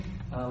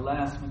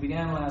We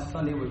began last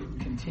Sunday. We're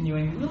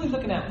continuing, really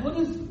looking at what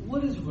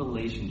is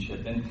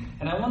relationship,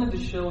 and I wanted to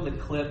show the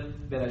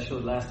clip that I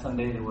showed last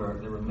Sunday. There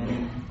were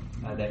many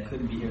that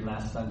couldn't be here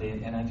last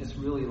Sunday, and I just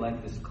really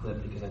like this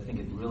clip because I think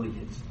it really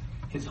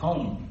hits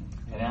home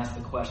and asks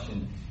the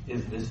question: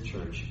 is this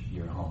church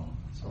your home?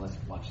 So let's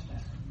watch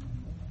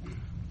this.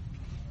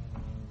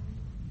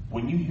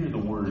 When you hear the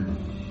word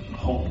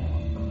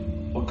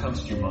home, what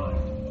comes to your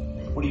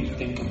mind? What do you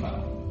think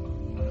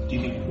about? Do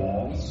you think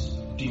walls?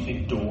 Do you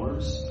think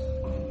doors?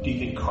 Do you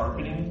think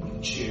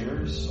carpeting,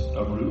 chairs,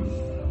 a roof?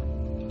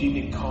 Do you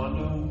think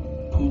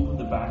condo, pool in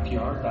the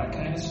backyard, that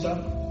kind of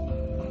stuff?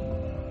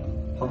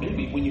 Or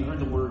maybe when you heard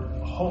the word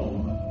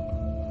home,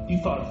 you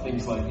thought of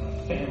things like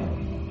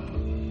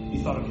family.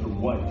 You thought of your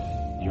wife,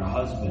 your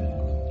husband,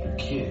 your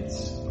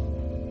kids.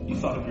 You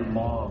thought of your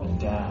mom and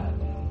dad,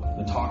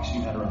 the talks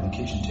you had around the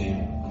kitchen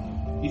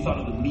table. You thought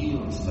of the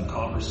meals and the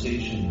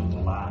conversation and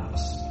the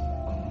laughs.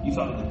 You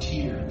thought of the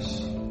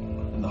tears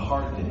and the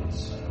hard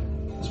days,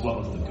 as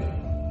well as the good.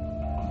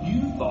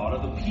 You thought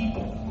of the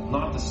people,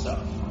 not the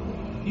stuff.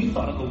 You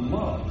thought of the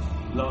love,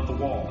 not the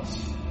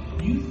walls.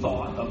 You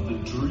thought of the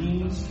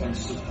dreams and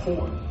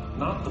support,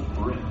 not the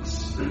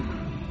bricks.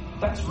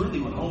 That's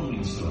really what home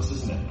means to us,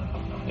 isn't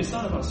it? It's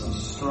not about some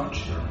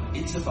structure.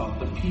 It's about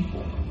the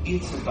people.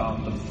 It's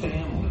about the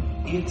family.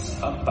 It's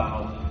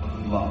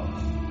about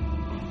love.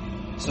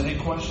 So hey,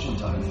 question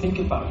time. Think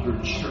about your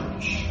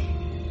church.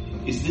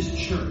 Is this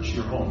church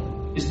your home?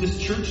 Is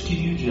this church to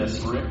you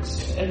just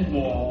bricks and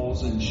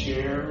walls and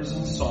chairs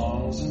and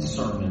songs and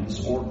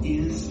sermons, or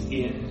is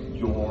it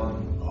your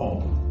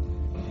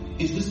home?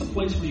 Is this a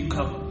place where you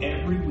come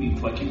every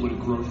week like you would a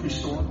grocery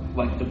store,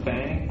 like the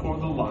bank or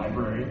the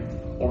library,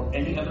 or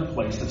any other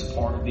place that's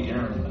part of the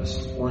errand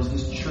list? Or is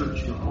this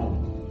church your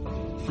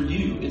home? For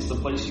you, it's the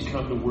place you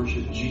come to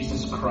worship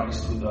Jesus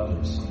Christ with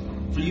others.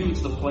 For you,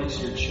 it's the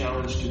place you're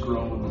challenged to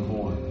grow in the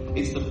Lord.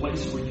 It's the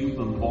place where you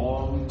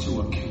belong to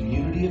a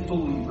community of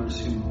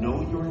believers who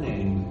know your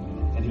name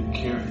and who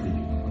care for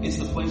you. It's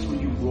the place where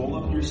you roll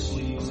up your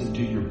sleeves and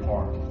do your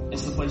part.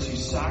 It's the place you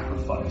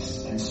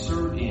sacrifice and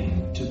serve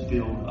in to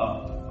build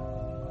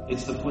up.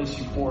 It's the place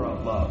you pour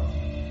out love.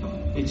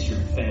 It's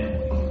your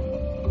family.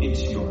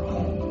 It's your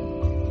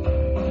home.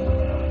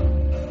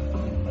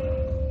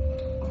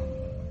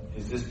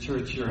 Is this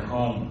church your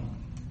home?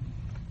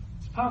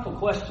 It's a powerful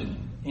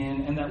question.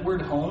 And that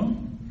word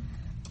home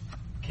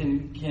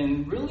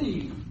can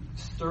really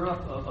stir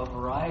up a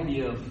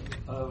variety of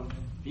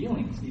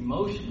feelings,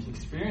 emotions,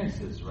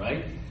 experiences,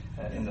 right?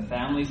 In the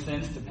family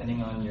sense,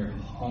 depending on your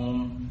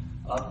home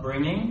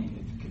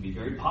upbringing, it could be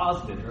very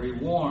positive, very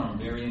warm,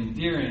 very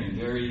endearing,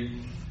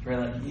 very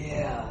like,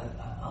 yeah,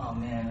 oh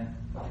man,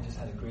 I just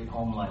had a great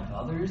home life.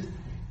 Others,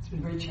 it's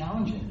been very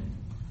challenging.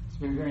 It's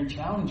been very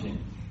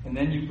challenging. And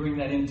then you bring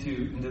that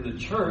into the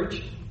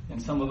church,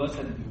 and some of us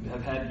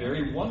have had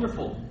very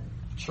wonderful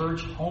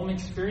church home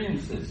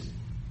experiences.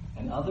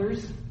 And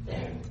others,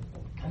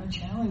 kind of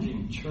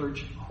challenging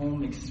church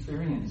home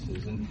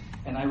experiences. And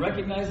I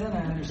recognize that, I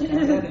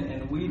understand that,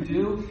 and we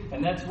do.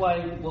 And that's why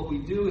what we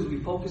do is we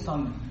focus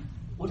on,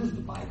 what does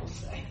the Bible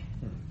say?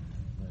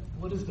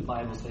 What does the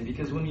Bible say?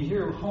 Because when you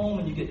hear home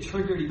and you get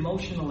triggered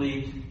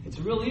emotionally, it's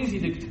real easy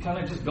to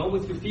kind of just go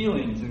with your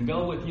feelings and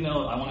go with,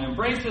 I want to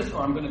embrace this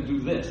or I'm going to do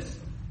this,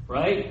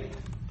 right?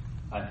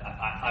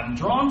 I'm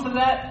drawn to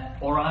that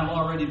or I'm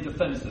already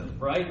defensive,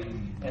 right?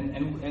 And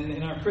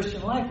in our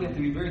Christian life, we have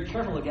to be very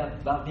careful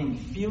about being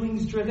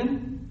feelings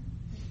driven,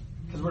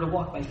 because we're to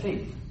walk by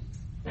faith,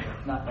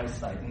 not by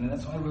sight. And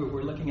that's why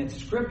we're looking at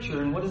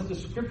Scripture. And what does the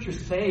Scripture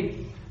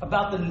say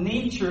about the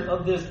nature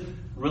of this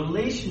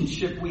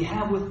relationship we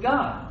have with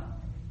God?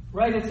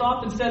 Right? It's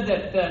often said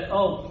that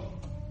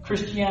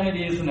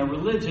Christianity isn't a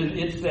religion,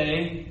 it's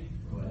a...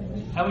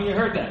 How many of you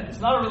heard that? It's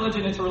not a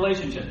religion, it's a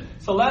relationship.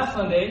 So last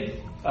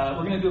Sunday,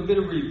 we're going to do a bit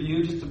of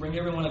review just to bring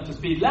everyone up to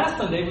speed. Last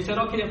Sunday, we said,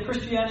 okay, if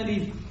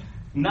Christianity's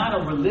not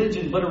a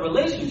religion, but a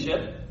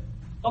relationship,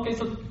 okay,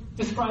 so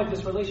describe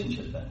this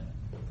relationship then.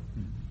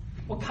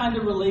 What kind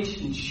of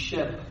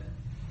relationship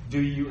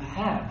do you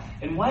have?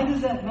 And why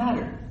does that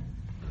matter?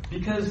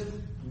 Because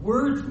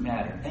words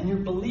matter, and your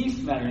beliefs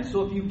matter. And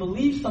so if you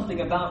believe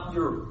something about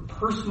your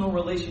personal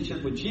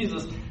relationship with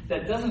Jesus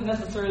that doesn't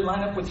necessarily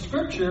line up with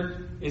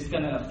Scripture, it's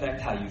going to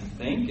affect how you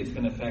think, it's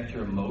going to affect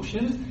your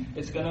emotions,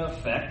 it's going to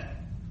affect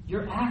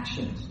your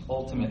actions,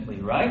 ultimately,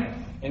 right?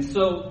 And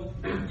so,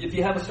 if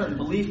you have a certain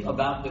belief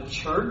about the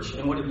church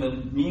and what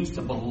it means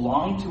to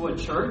belong to a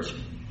church,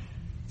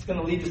 it's going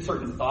to lead to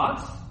certain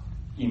thoughts,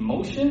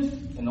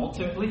 emotions, and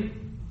ultimately,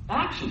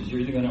 actions. You're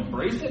either going to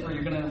embrace it or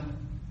you're going to,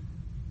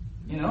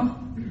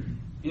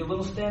 be a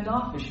little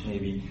standoffish,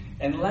 maybe.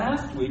 And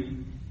last week,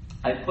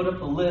 I put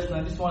up a list,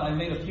 and I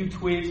made a few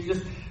tweaks.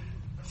 Just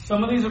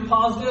some of these are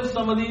positive,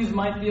 some of these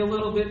might be a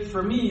little bit,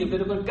 for me, a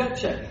bit of a gut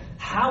check.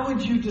 How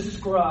would you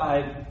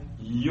describe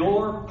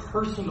your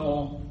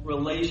personal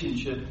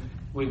relationship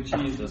with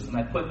Jesus? And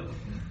I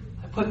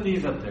put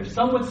these up there.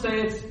 Some would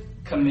say it's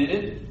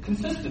committed,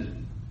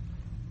 consistent.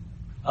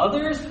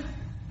 Others,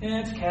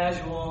 it's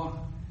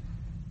casual,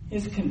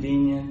 It's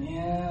convenient.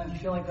 Yeah, you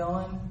feel like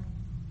going?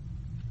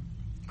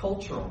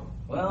 Cultural.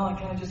 Well, I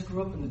kind of just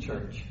grew up in the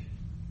church.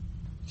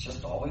 It's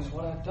just always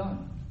what I've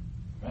done,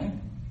 right?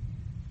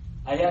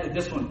 I added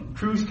this one,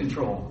 cruise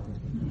control.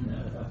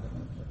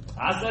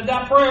 I said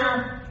that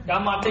prayer,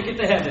 got my ticket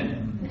to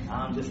heaven.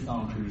 I'm just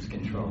on cruise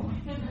control.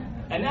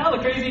 And now the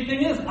crazy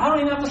thing is, I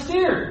don't even have to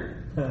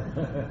steer.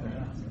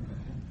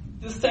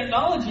 This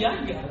technology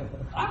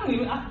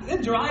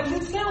it drives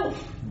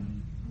itself.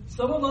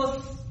 Some of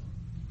us,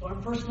 our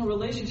personal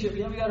relationship, we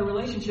got a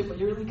relationship, but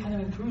you're really kind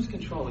of in cruise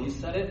control. You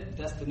set it,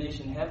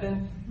 destination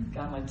heaven,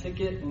 got my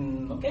ticket,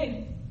 and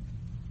okay.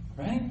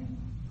 Right?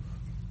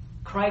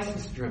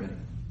 Crisis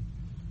driven.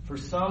 For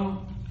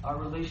some, our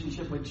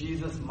relationship with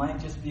Jesus might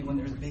just be when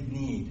there's a big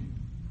need.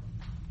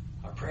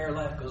 Our prayer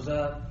life goes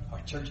up,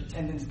 our church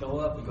attendance go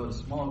up, we go to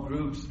small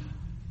groups,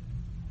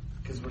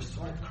 because we're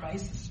sort of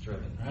crisis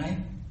driven, right?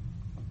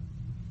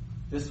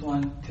 This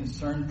one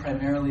concerned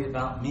primarily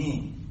about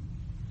me.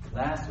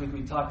 Last week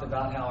we talked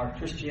about how our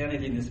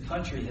Christianity in this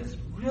country has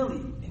really,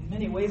 in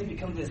many ways,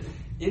 become this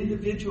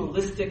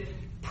individualistic,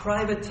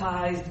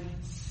 privatized,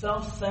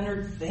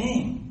 self-centered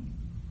thing.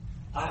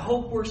 I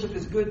hope worship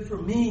is good for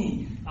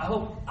me. I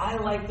hope I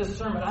like the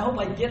sermon. I hope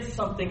I get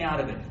something out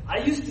of it. I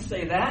used to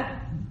say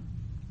that.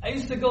 I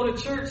used to go to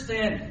church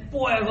saying,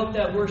 boy, I hope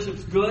that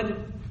worship's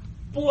good.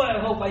 Boy, I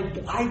hope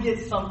I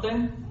get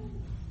something.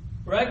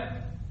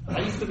 Right? I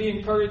used to be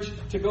encouraged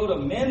to go to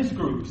men's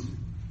groups.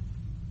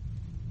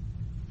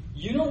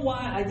 You know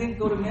why I didn't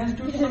go to men's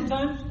groups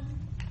sometimes?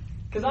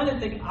 Because I didn't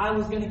think I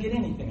was going to get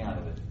anything out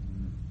of it.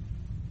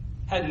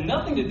 Had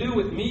nothing to do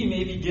with me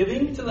maybe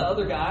giving to the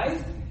other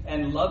guys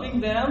and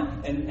loving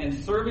them and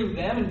serving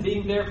them and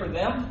being there for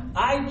them.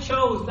 I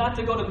chose not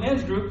to go to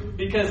men's group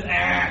because,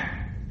 I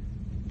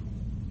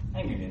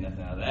ain't going to get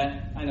nothing out of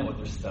that. I know what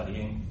they're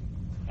studying.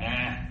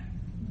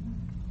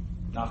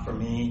 Not for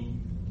me.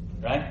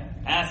 Right?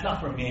 It's not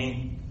for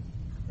me.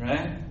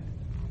 Right?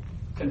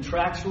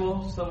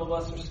 Contractual. Some of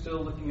us are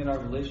still looking at our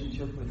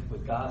relationship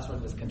with God sort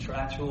of as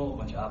contractual. A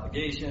bunch of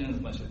obligations,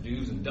 a bunch of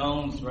do's and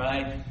don'ts,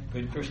 right?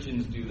 Good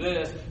Christians do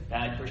this.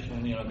 Bad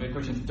Christians, good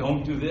Christians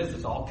don't do this.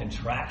 It's all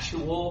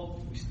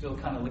contractual. We still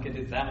kind of look at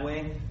it that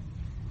way.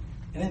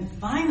 And then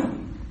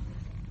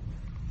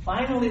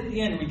finally at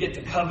the end, we get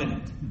to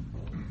covenant.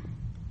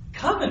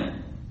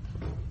 Covenant.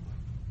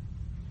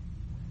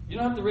 You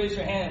don't have to raise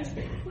your hands.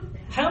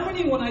 How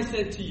many, when I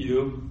said to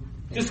you,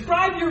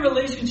 describe your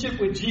relationship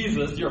with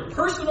Jesus, your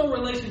personal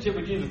relationship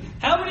with Jesus,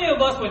 how many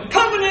of us went,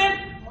 covenant?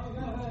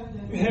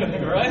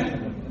 Right?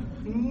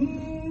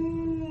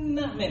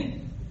 Not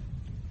many.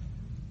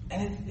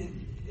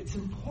 And it's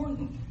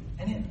important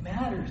and it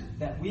matters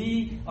that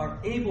we are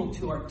able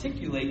to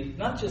articulate,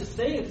 not just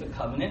say it's a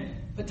covenant,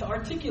 but to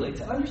articulate,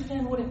 to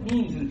understand what it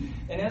means.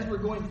 And as we're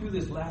going through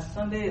this last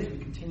Sunday, as we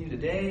continue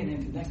today and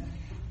into next,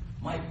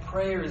 my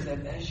prayer is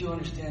that as you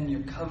understand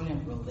your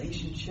covenant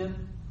relationship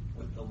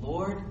with the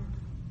Lord,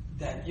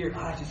 that your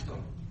eyes just go,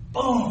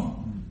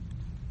 boom!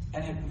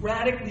 And it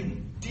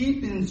radically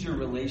deepens your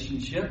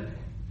relationship,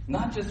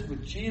 not just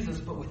with Jesus,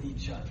 but with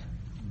each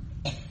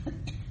other.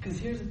 Because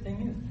here's the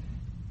thing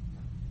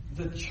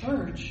is, the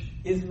church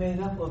is made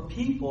up of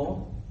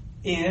people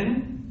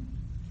in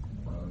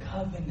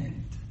covenant.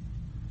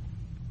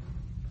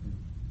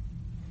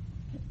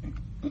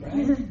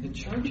 Right? The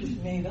church is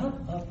made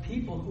up of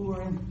people who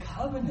are in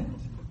covenant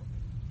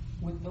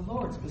with the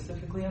Lord,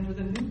 specifically under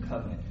the new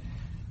covenant.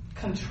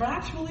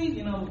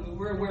 Contractually,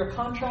 we're a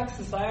contract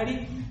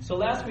society. So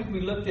last week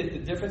we looked at the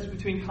difference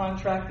between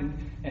contract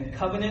and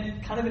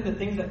covenant, kind of in the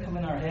things that come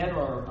in our head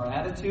or our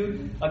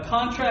attitude. A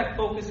contract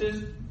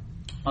focuses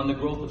on the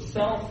growth of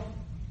self.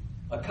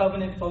 A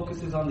covenant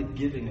focuses on the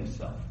giving of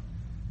self.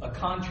 A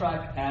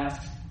contract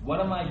asks, what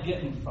am I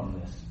getting from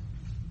this?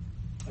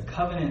 A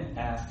covenant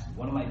asks,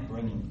 what am I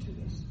bringing to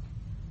this?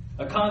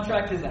 A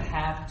contract is a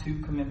have-to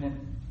commitment.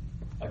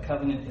 A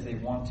covenant is a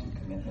want-to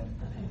commitment.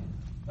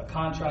 A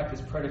contract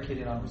is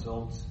predicated on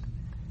results.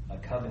 A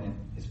covenant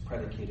is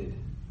predicated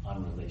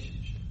on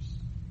relationships.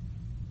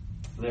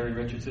 Larry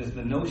Richards says,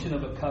 the notion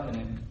of a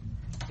covenant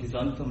is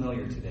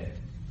unfamiliar today,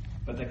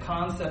 but the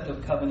concept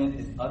of covenant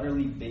is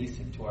utterly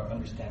basic to our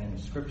understanding of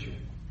Scripture.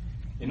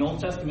 In Old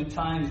Testament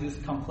times, this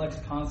complex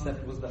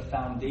concept was the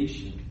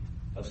foundation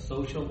of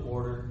social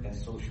order and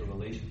social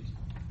relations.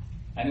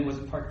 And it was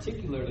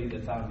particularly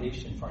the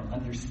foundation for an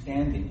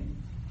understanding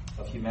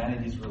of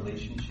humanity's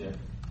relationship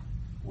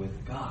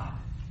with God.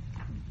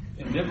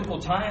 In biblical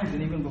times,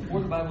 and even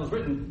before the Bible was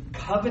written,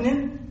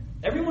 covenant,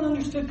 everyone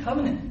understood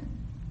covenant.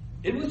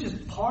 It was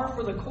just par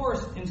for the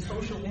course in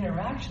social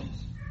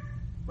interactions.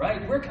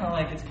 Right? We're kind of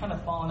like, it's kind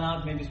of fallen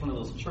out. Maybe it's one of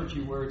those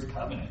churchy words,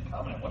 covenant.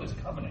 Covenant, what is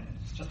covenant?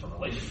 It's just a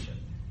relationship.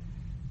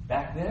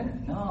 Back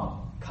then,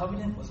 no.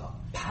 Covenant was a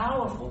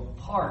powerful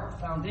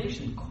part,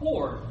 foundation,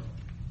 core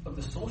of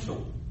the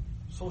social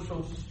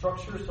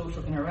structure,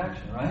 social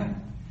interaction, right?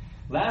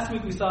 Last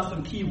week we saw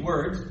some key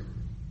words,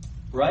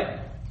 right?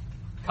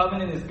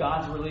 Covenant is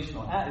God's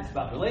relational act. It's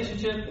about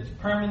relationship, it's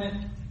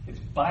permanent, it's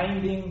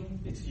binding,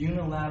 it's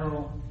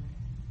unilateral,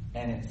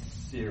 and it's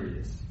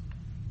serious.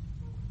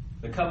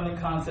 The covenant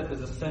concept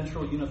is a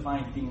central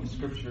unifying theme of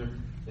Scripture,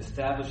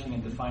 establishing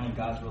and defining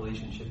God's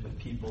relationship with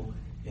people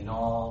in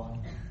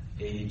all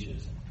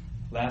ages.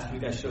 Last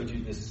week I showed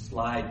you this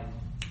slide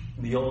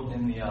in the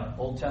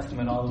Old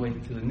Testament all the way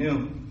to the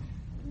New.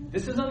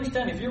 This is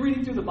understanding. If you're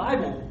reading through the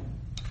Bible,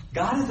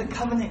 God is a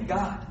covenant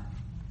God.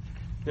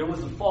 There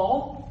was a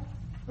fall,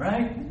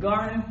 right?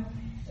 Garden.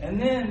 And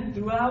then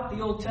throughout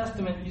the Old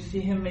Testament, you see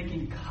him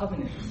making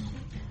covenants.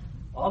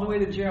 All the way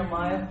to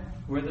Jeremiah,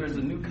 where there's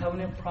a new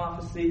covenant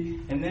prophecy.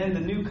 And then the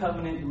new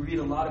covenant we read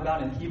a lot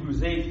about in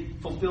Hebrews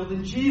 8, fulfilled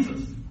in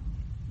Jesus.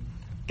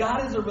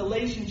 God is a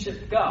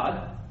relationship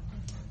God.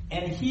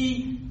 And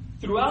he,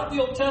 throughout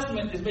the Old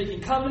Testament, is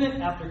making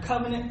covenant after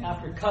covenant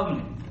after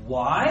covenant.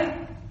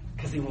 Why?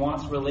 Because he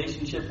wants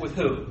relationship with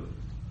who?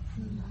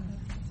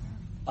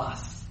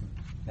 Us.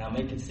 Now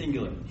make it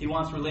singular. He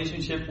wants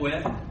relationship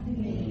with?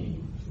 He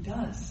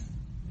does.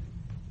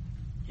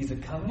 He's a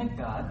covenant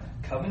God.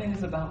 Covenant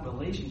is about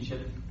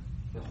relationship.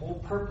 The whole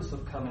purpose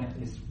of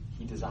covenant is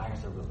he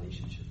desires a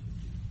relationship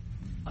with you.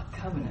 A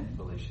covenant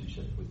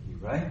relationship with you,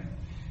 right?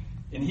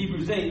 In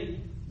Hebrews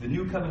 8, the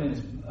new covenant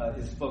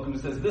is spoken. It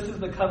says, "This is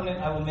the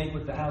covenant I will make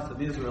with the house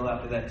of Israel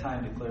after that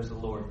time, declares the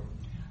Lord.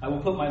 I will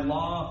put my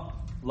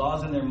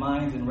laws in their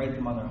minds and write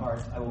them on their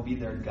hearts. I will be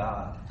their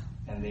God,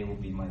 and they will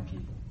be my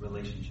people."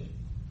 Relationship.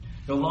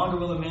 "No longer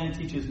will a man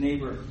teach his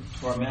neighbor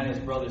or a man his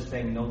brother,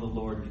 saying, 'Know the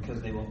Lord,'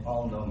 because they will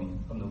all know me,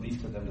 from the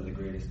least of them to the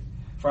greatest.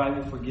 For I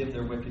will forgive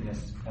their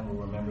wickedness and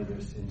will remember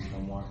their sins no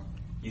more."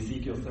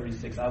 Ezekiel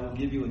 36, "I will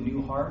give you a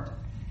new heart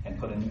and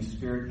put a new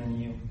spirit in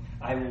you.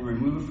 I will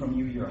remove from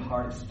you your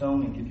heart of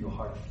stone and give you a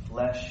heart of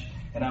flesh.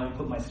 And I will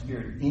put my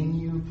spirit in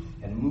you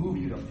and move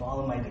you to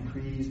follow my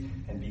decrees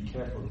and be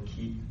careful to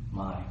keep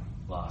my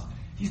laws."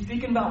 He's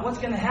speaking about what's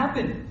going to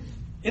happen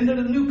in the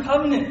new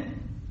covenant.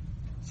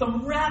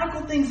 Some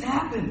radical things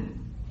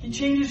happen. He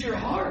changes your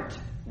heart.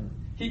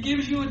 He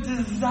gives you a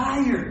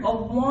desire, a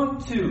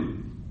want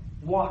to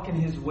walk in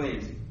his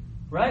ways.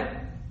 Right?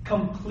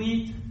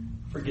 Complete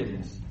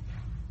forgiveness.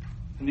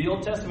 In the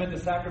Old Testament, the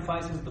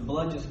sacrifices, the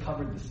blood just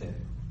covered the sin.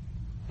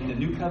 In the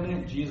new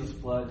covenant, Jesus'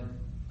 blood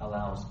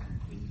allows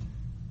complete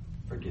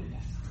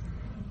forgiveness.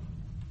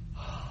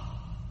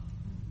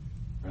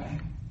 Right?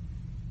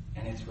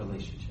 And it's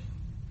relationship.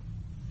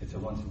 It's a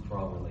once and for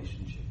all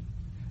relationship.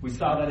 We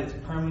saw that it's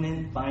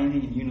permanent,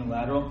 binding, and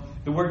unilateral.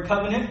 The word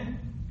covenant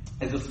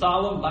is a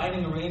solemn,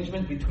 binding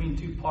arrangement between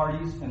two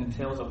parties and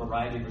entails a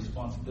variety of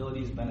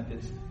responsibilities,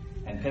 benefits,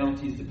 and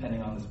penalties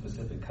depending on the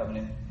specific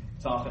covenant.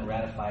 It's often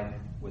ratified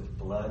with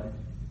blood.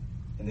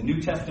 In the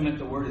New Testament,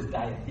 the word is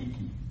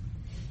diatheke.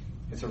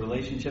 It's a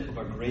relationship of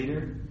a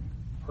greater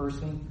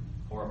person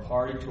or a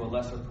party to a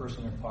lesser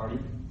person or party,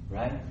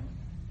 right?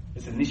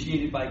 It's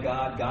initiated by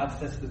God. God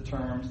sets the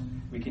terms.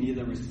 We can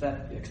either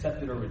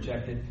accept it or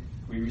reject it.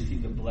 We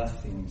receive the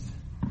blessings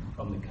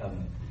from the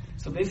covenant.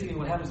 So basically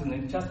what happens in the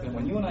New Testament,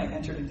 when you and I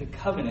enter into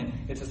covenant,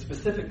 it's a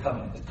specific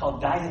covenant. It's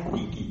called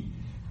diatheke.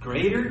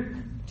 Greater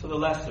to the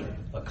lesser.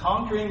 A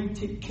conquering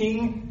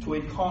king to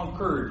a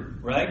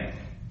conquered, right?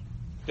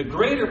 The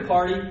greater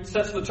party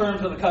sets the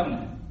terms of the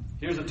covenant.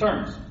 Here's the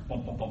terms.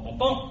 Boom, boom, boom, boom,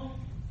 boom.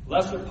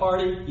 Lesser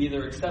party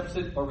either accepts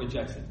it or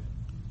rejects it.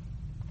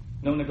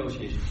 No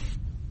negotiation.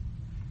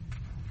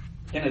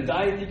 In a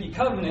diatheke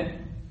covenant,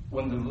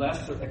 when the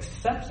lesser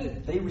accepts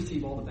it, they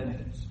receive all the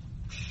benefits.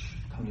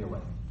 Come your way.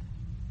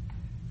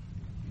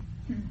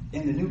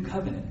 In the new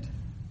covenant,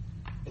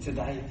 it's a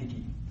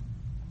diatheke.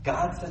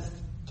 God sets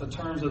the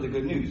terms of the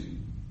good news.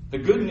 The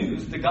good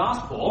news, the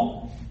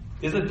gospel,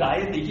 is a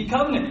diatheke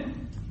covenant.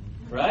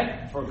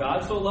 Right? For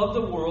God so loved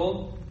the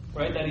world,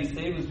 right, that he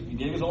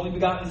gave his only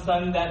begotten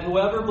Son, that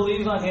whoever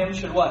believes on him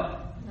should what?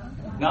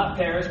 Not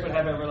perish, but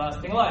have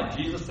everlasting life.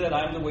 Jesus said,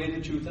 "I am the way,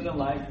 the truth, and the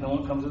life. No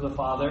one comes to the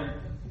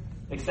Father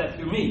except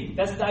through me."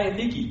 That's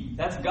diatheke.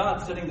 That's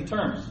God setting the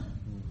terms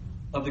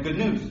of the good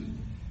news.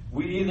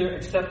 We either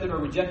accept it or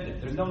reject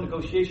it. There's no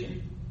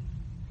negotiation.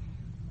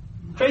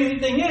 Crazy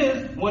thing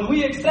is, when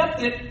we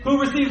accept it, who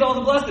receives all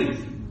the blessings?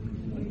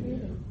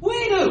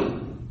 We do.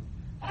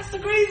 That's the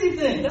crazy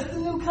thing. That's the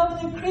new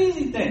covenant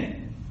crazy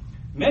thing.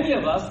 Many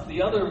of us,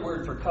 the other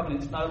word for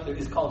covenant is not up there,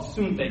 is called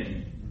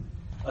suntheke.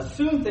 A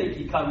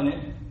suntheke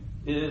covenant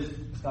is,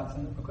 Scott,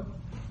 send it real quick.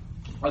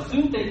 A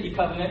suntheke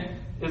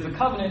covenant is a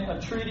covenant, a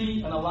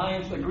treaty, an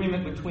alliance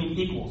agreement between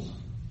equals.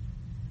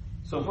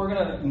 So if we're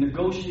going to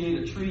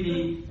negotiate a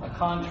treaty, a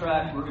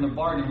contract, we're going to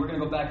bargain, we're going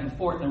to go back and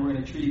forth, and we're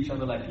going to treat each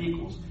other like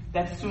equals.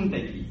 That's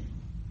suntheke.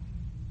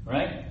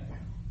 Right?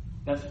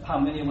 That's how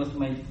many of us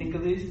might think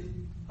of these.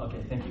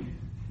 Okay, thank you.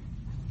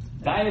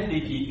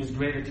 Diatheke is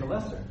greater to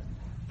lesser.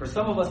 For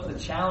some of us, the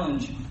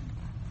challenge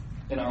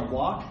in our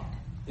walk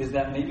is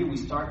that maybe we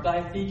start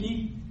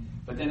diatheke,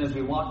 but then as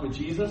we walk with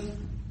Jesus,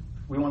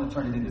 we want to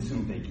turn it into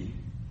suntheke.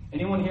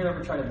 Anyone here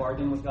ever try to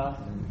bargain with God?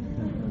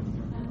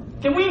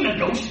 Can we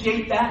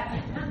negotiate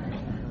that?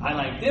 I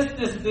like this,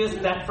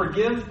 that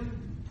forgive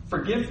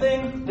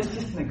thing. Let's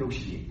just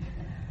negotiate.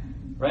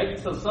 Right?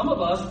 So some of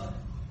us,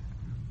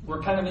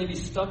 we're kind of maybe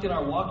stuck in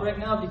our walk right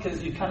now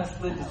because you kind of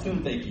slid to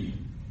suntheke.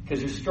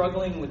 because you're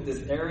struggling with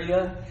this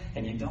area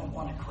and you don't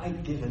want to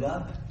quite give it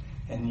up.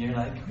 And you're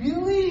like,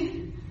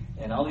 really?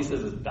 And all he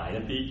says is,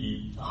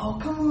 Diatheke. Oh,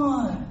 come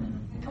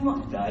on. Come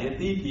on,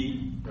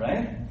 Diatheke,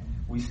 right?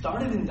 We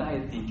started in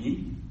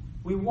Diatheke.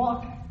 We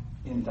walk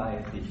in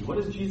Diatheke.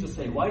 What does Jesus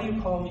say? Why do you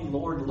call me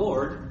Lord,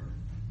 Lord,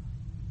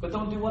 but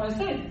don't do what I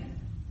say?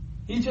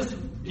 He's just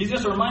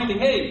reminding,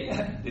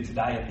 hey, it's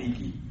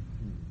Diatheke.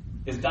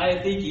 It's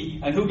Diatheke.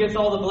 And who gets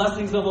all the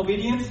blessings of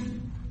obedience?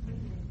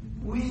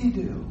 We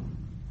do.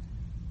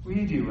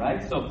 We do,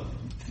 right? So,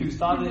 to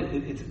start it,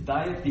 it's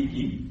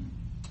Diatheke.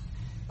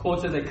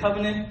 Quote says, a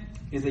covenant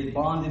is a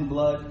bond in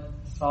blood,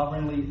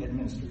 sovereignly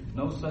administered.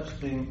 No such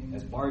thing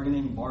as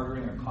bargaining,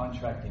 bartering, or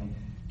contracting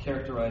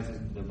characterizes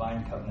the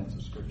divine covenants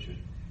of Scripture.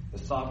 The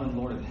sovereign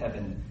Lord of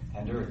heaven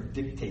and earth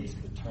dictates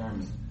the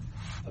terms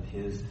of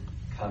his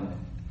covenant.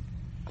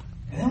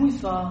 And then we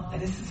saw that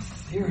this is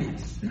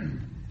serious.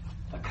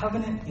 A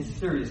covenant is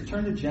serious.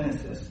 Turn to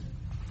Genesis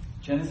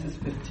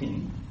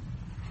 15.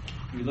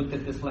 We looked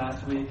at this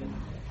last week and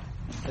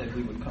said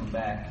we would come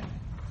back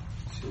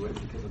to it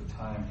because of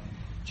time.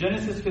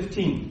 Genesis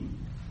 15.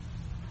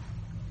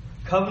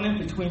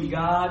 Covenant between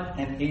God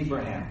and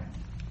Abraham.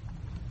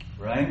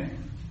 Right?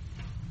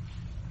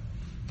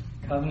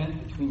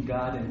 Covenant between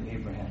God and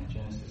Abraham.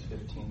 Genesis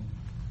 15.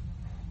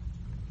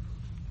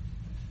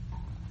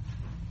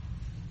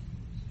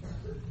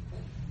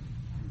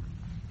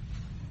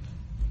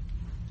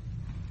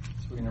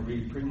 So we're going to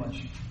read pretty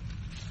much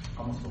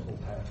almost the whole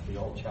the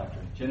whole chapter.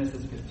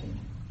 Genesis 15.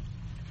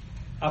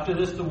 After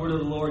this, the word of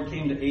the Lord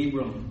came to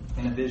Abram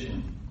in a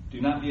vision.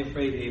 Do not be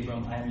afraid,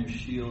 Abram. I am your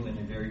shield and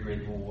your very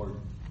great reward.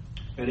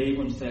 But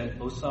Abram said,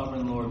 O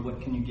sovereign Lord,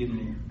 what can you give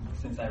me,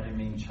 since I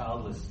remain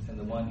childless, and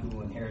the one who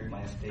will inherit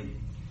my estate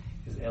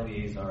is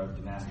Eleazar of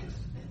Damascus?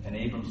 And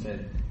Abram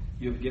said,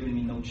 you have given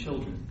me no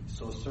children,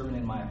 so a servant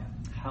in my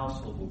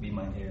household will be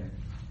my heir.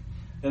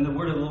 Then the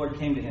word of the Lord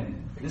came to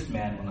him, this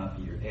man will not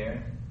be your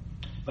heir,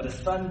 but a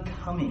son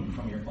coming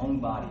from your own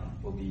body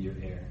will be your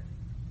heir.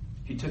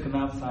 He took him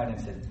outside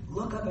and said,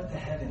 look up at the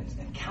heavens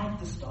and count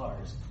the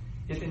stars,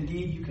 if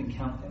indeed you can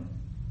count them.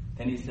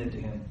 Then he said to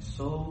him,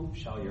 so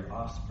shall your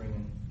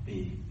offspring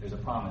be. There's a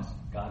promise.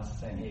 God's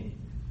saying, hey,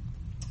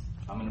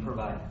 I'm going to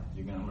provide.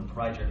 I'm going to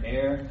provide your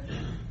heir.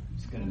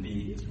 It's going to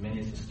be as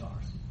many as the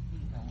stars.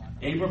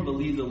 Abram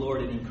believed the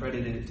Lord, and he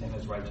credited it to him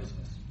as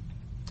righteousness.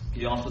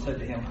 He also said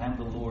to him, I am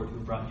the Lord who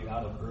brought you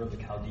out of Ur of the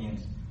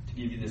Chaldeans to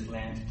give you this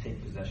land to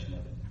take possession of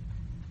it.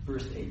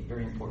 Verse 8,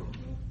 very important.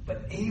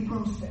 But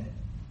Abram said,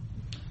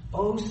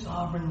 O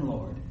sovereign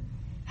Lord,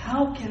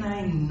 how can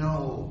I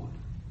know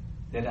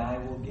that I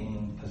will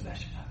gain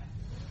possession of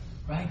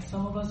it? Right?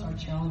 Some of us, our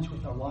challenge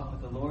with our walk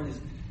with the Lord is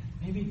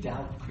maybe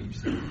doubt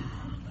creeps in.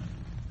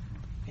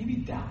 Maybe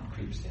doubt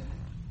creeps in.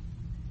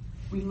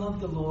 We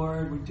love the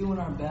Lord, we're doing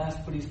our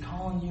best, but he's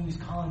calling you, he's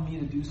calling me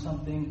to do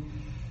something,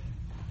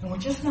 and we're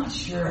just not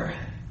sure.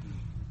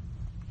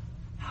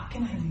 How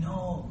can I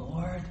know,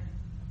 Lord?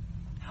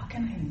 How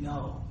can I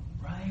know,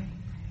 right?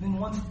 And then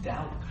once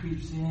doubt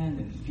creeps in,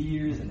 and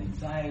fears and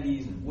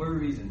anxieties and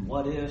worries and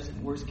what ifs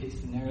and worst case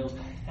scenarios,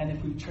 and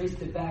if we traced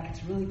it back,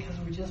 it's really because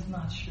we're just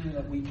not sure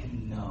that we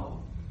can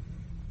know.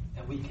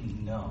 That we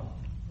can know,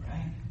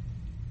 right?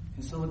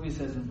 And so look what he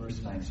says in verse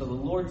 9. So the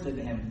Lord said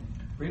to him,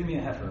 bring me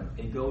a heifer,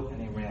 a goat,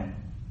 and a ram,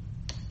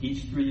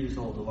 each 3 years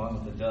old, along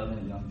with a dove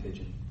and a young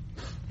pigeon.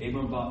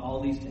 Abram brought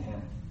all these to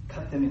him,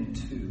 cut them in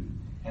two,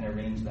 and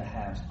arranged the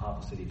halves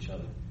opposite each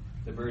other.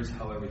 The birds,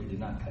 however, he did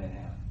not cut in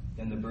half.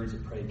 Then the birds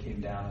of prey came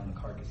down on the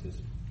carcasses,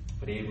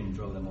 but Abram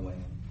drove them away.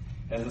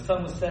 As the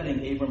sun was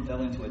setting, Abram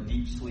fell into a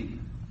deep sleep,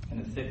 and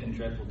a thick and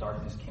dreadful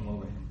darkness came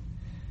over him.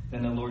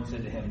 Then the Lord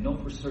said to him, know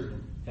for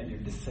certain that your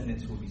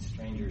descendants will be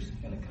strangers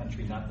in a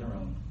country not their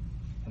own,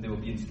 and they will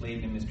be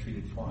enslaved and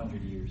mistreated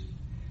 400 years.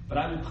 But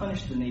I will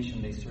punish the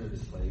nation they serve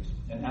as slaves,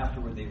 and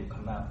afterward they will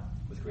come out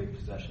with great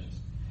possessions.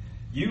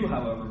 You,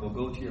 however, will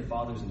go to your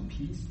fathers in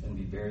peace and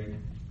be buried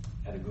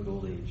at a good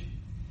old age.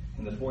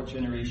 In the fourth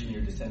generation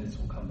your descendants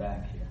will come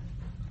back here,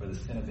 for the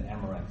sin of the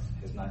Amorites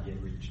has not yet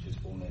reached its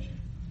full measure.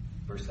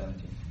 Verse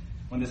 17.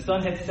 When the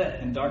sun had set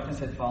and darkness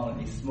had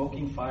fallen, a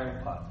smoking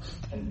fire pot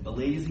and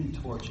blazing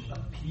torch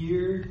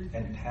appeared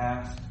and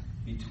passed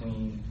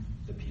between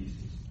the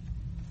pieces.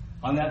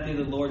 On that day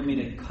the Lord made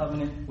a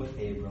covenant with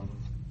Abram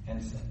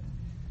and said,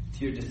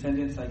 to your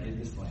descendants I give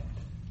this land,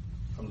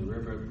 from the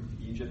river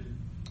of Egypt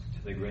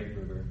to the great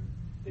river,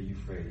 the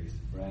Euphrates,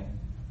 right?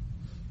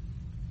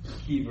 The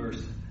key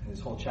verse in this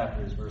whole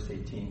chapter is verse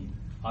 18.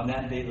 On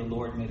that day the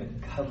Lord made a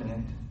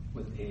covenant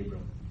with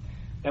Abram.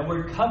 That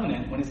word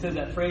covenant, when it says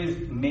that phrase,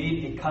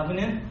 made a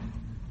covenant,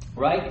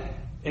 right?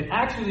 It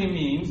actually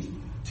means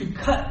to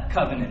cut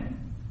covenant.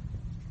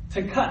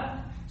 To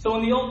cut. So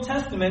in the Old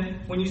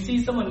Testament, when you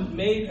see someone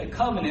made a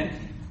covenant,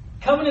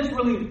 covenants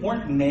really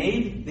weren't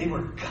made, they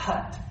were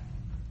cut.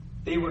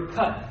 They were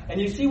cut. And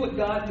you see what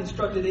God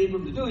constructed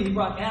Abram to do. He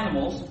brought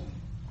animals,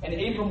 and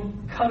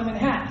Abram cut them in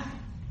half.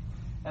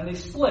 And they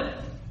split.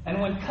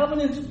 And when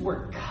covenants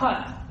were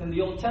cut in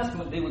the Old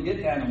Testament, they would get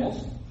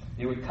animals,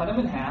 they would cut them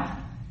in half,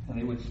 and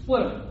they would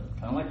split them,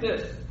 kind of like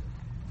this.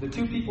 the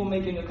two people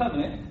making a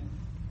covenant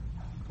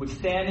would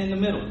stand in the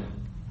middle,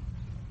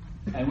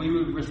 and we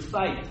would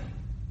recite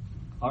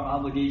our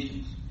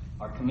obligations,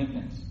 our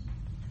commitments.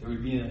 There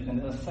would be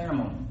a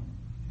ceremony.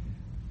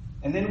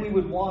 And then we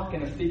would walk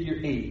in a figure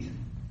 8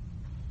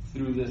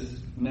 through this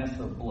mess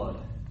of blood.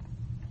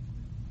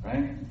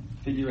 Right?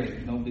 Figure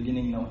 8, no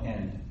beginning, no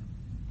end.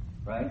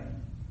 Right?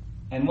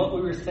 And what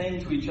we were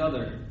saying to each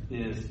other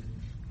is,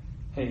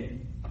 hey,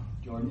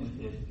 Jordan,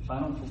 if I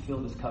don't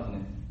fulfill this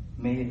covenant,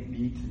 may it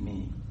be to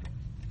me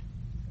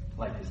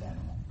like this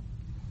animal.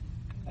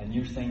 And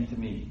you're saying to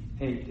me,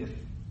 hey,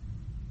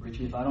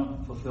 Richie, if I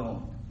don't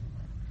fulfill,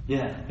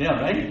 yeah,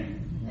 right?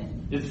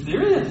 It's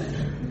serious.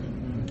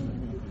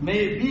 May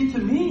it be to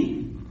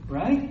me,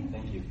 right?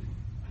 Thank you.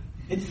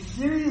 It's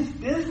serious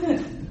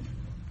business.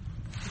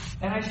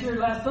 And I shared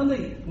last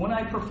Sunday, when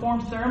I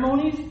perform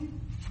ceremonies,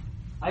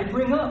 I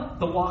bring up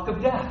the walk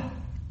of death.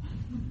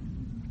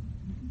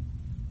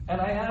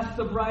 And I ask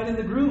the bride and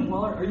the groom,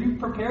 well, are you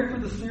prepared for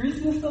the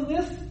seriousness of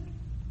this?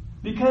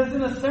 Because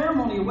in a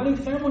ceremony, a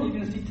wedding ceremony you're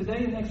going to see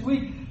today and next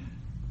week,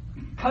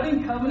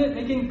 cutting covenant,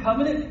 making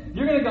covenant,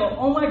 you're going to go,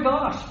 oh my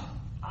gosh,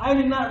 I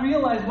did not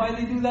realize why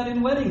they do that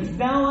in weddings.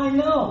 Now I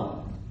know.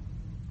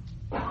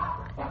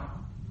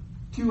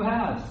 2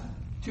 halves,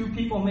 2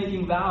 people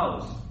making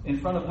vows in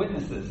front of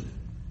witnesses.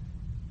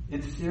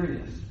 It's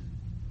serious.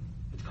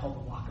 It's called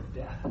the walk of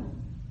death.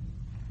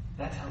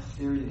 That's how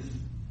serious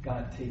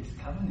God takes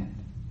covenant.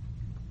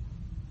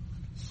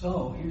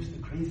 So, here's the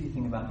crazy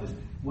thing about this.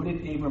 What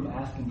did Abram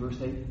ask in verse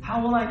 8?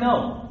 How will I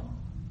know?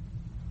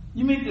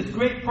 You make this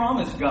great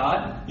promise,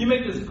 God. You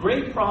make this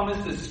great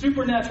promise, this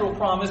supernatural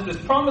promise, this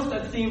promise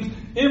that seems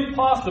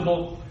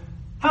impossible.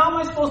 How am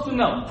I supposed to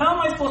know? How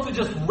am I supposed to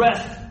just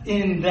rest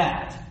in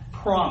that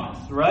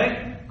promise,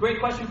 right? Great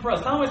question for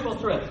us. How am I supposed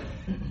to rest?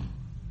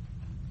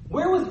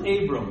 Where was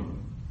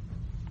Abram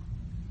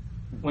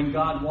when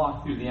God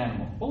walked through the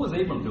animal? What was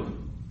Abram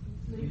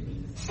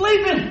doing?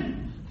 Sleeping!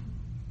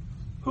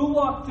 Who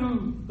walked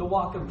through the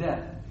walk of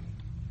death?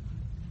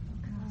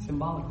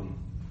 Symbolically,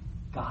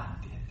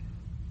 God did.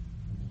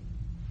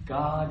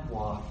 God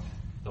walked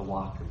the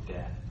walk of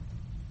death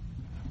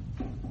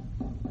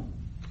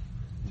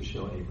to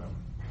show Abram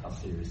how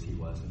serious he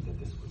was and that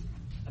this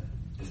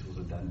was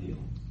a done deal.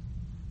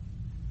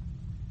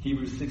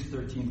 Hebrews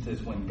 6:13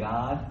 says, when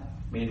God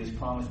made his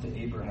promise to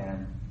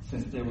Abraham,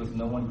 since there was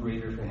no one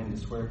greater for him to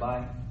swear by,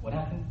 what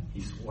happened?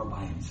 He swore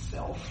by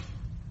himself.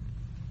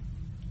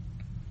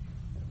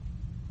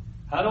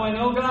 How do I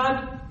know,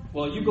 God?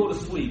 Well, you go to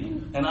sleep,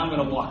 and I'm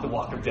going to walk the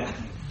walk of death.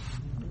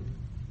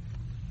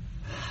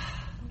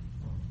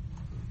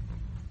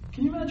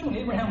 Can you imagine when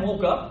Abraham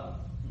woke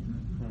up?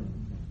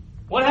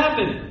 What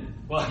happened?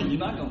 Well, you're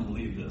not going to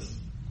believe this.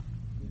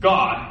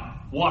 God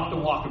walked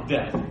the walk of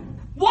death.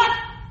 What?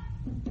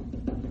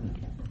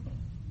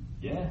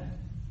 Yeah.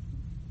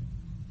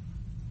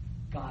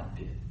 God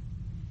did.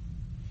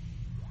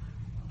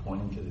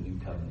 Pointing to the new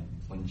covenant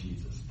when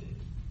Jesus did.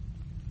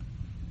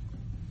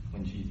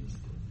 When Jesus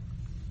did.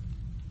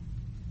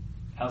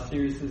 How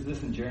serious is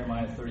this? In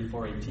Jeremiah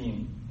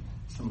 34:18,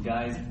 some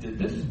guys did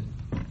this,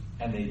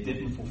 and they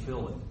didn't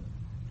fulfill it.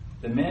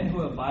 The men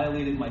who have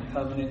violated my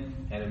covenant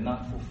and have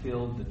not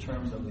fulfilled the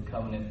terms of the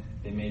covenant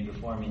they made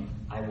before me,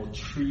 I will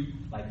treat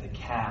like the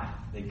calf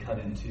they cut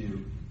in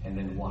two and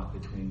then walk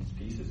between its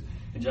pieces.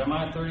 In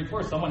Jeremiah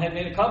 34, someone had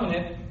made a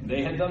covenant.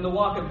 They had done the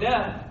walk of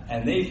death,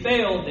 and they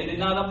failed. They did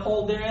not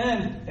uphold their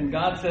end. And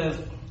God says,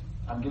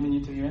 I'm giving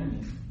you to your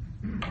enemies.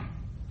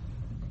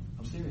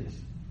 I'm serious.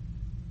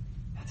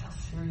 That's how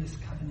serious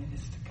covenant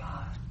is to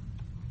God.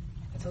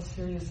 That's how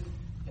serious,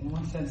 in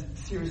one sense,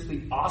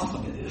 seriously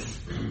awesome it is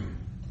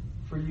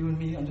for you and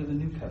me under the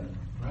new covenant,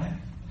 right?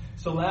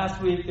 So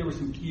last week, there were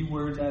some key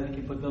words. I think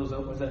you put those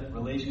up. Was that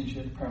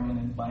relationship,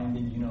 permanent,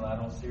 binding,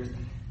 unilateral, serious?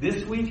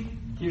 This week,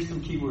 here's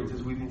some key words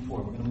as we move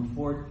forward. We're going to move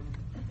forward.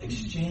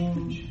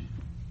 Exchange,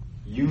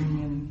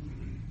 union,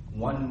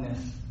 oneness,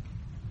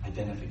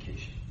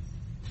 identification.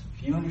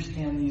 If you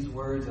understand these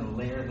words and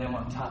layer them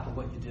on top of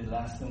what you did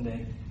last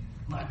Sunday,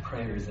 my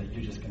prayer is that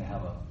you're just going to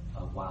have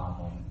a wow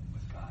moment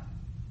with God.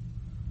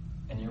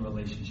 And your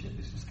relationship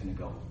is just going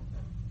to go,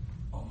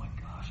 oh my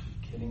gosh, are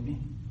you kidding me?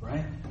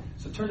 Right?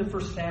 So turn to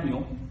 1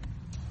 Samuel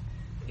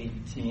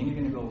 18. You're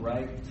going to go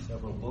right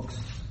several books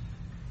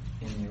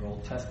in your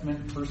Old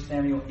Testament. 1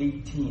 Samuel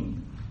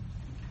 18.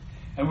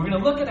 And we're going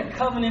to look at a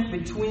covenant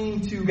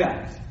between two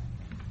guys.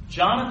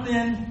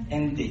 Jonathan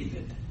and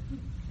David.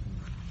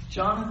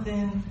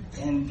 Jonathan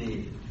and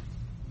David.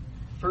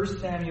 1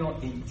 Samuel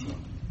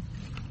 18.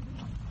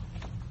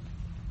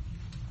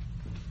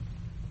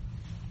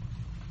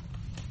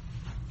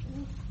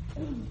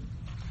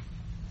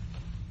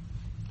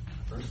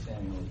 First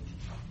Samuel 18.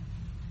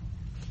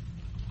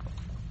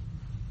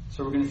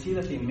 So we're going to see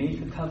that they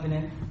make a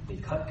covenant, they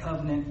cut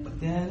covenant, but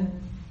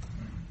then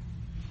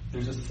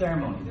there's a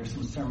ceremony. There's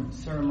some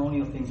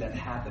ceremonial things that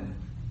happen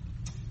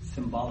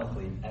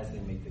symbolically as they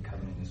make the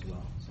covenant as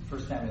well. So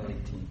 1 Samuel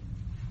 18,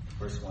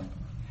 verse 1.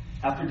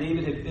 After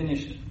David had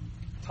finished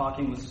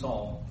talking with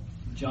Saul,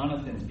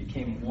 Jonathan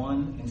became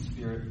one in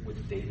spirit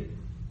with David.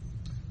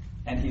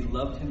 and he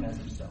loved him as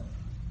himself.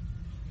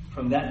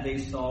 From that day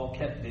Saul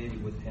kept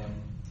David with him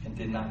and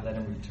did not let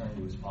him return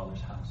to his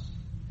father's house.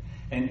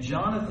 And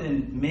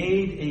Jonathan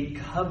made a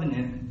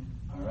covenant.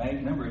 All right,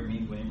 remember, it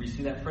means, when you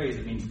see that phrase,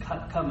 it means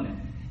cut covenant.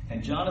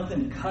 And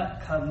Jonathan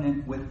cut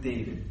covenant with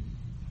David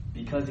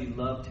because he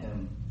loved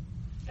him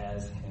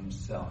as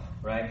himself.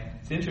 Right?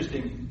 It's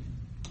interesting.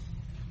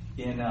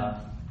 In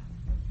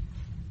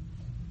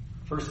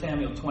 1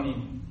 Samuel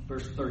 20,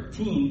 verse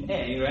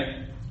 13a,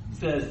 right, it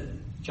says,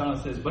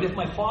 Jonathan says, "But if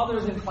my father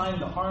is inclined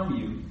to harm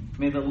you,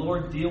 may the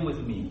Lord deal with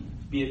me,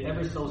 be it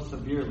ever so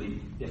severely,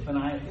 if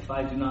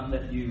I do not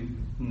let you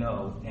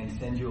know and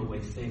send you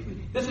away safely."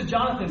 This is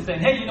Jonathan saying,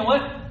 hey, you know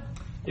what?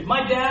 If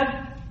my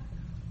dad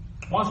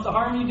wants to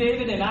harm you,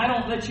 David, and I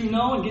don't let you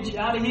know and get you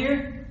out of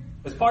here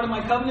as part of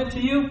my covenant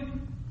to you,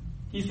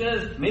 he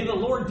says, may the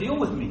Lord deal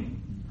with me.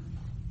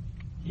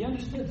 He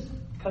understood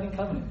cutting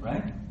covenant,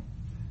 right?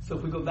 So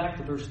if we go back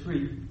to verse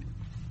 3,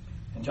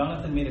 and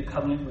Jonathan made a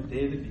covenant with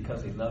David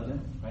because he loved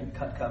him, right?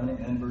 Cut covenant.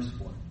 And then verse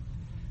 4.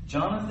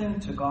 Jonathan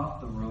took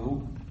off the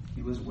robe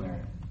he was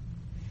wearing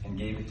and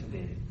gave it to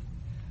David,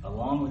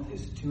 along with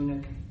his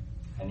tunic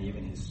and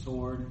even his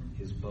sword,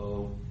 his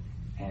bow,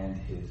 and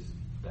his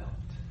belt.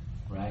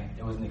 Right?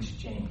 There was an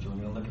exchange. We're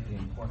going to look at the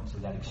importance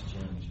of that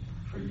exchange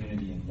for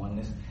unity and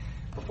oneness.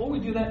 Before we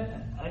do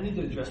that, I need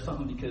to address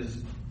something, because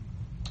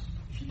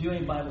if you do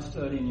any Bible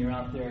study and you're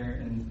out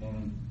there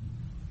in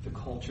the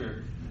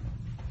culture,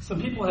 some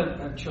people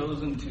have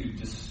chosen to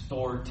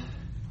distort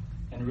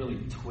and really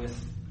twist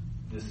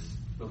this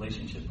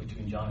relationship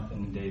between Jonathan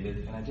and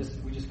David, and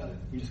we just gotta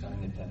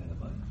nip that in the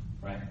bud,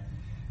 right?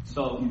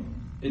 So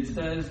it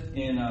says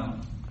in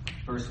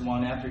verse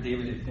 1, after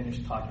David had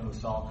finished talking with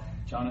Saul,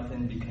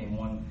 Jonathan became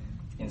one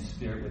in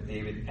spirit with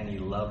David, and he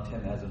loved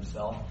him as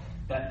himself.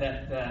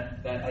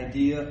 That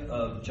idea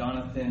of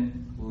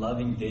Jonathan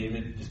loving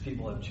David, just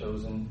people have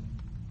chosen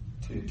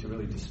to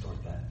really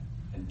distort that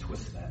and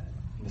twist that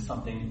into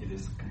something that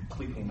is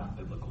completely not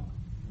biblical,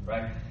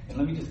 right? And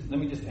let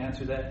me just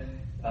answer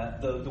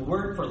that. The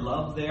word for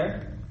love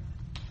there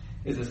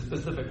is a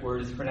specific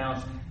word. It's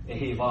pronounced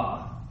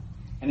ehava,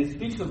 and it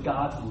speaks of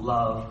God's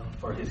love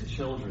for his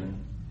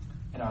children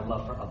and our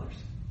love for others.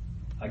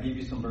 I'll give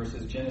you some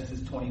verses. Genesis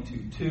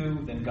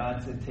 22:2. Then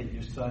God said, take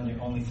your son, your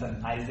only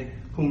son Isaac,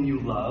 whom you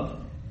love,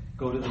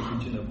 go to the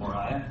region of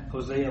Moriah.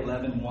 Hosea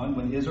 11:1.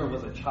 When Israel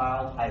was a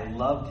child, I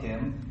loved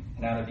him,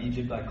 and out of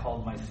Egypt I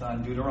called my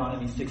son.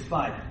 Deuteronomy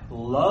 6:5.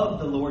 Love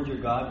the Lord your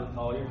God with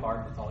all your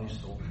heart, with all your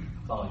soul,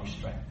 with all your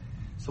strength.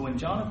 So when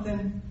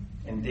Jonathan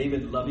and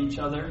David love each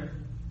other,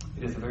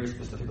 it is a very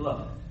specific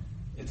love.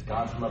 It's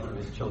God's love for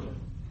his children.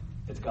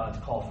 It's God's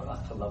call for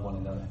us to love one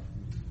another.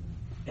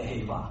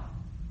 Ehava.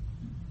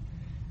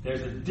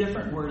 There's a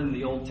different word in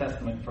the Old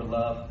Testament for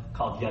love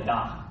called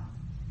yada.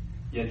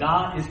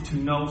 Yada is to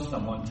know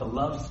someone, to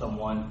love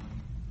someone,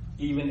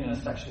 even in a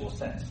sexual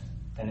sense,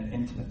 in an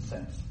intimate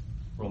sense,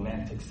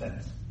 romantic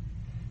sense.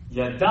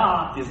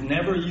 Yada is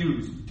never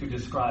used to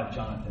describe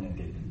Jonathan and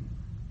David.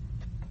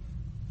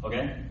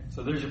 Okay?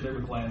 So there's your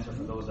biblical answer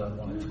for those that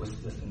want to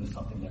twist this into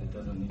something that it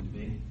doesn't need to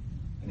be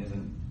and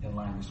isn't in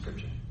line with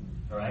Scripture.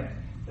 All right?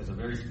 There's a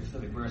very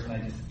specific verse, and I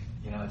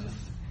just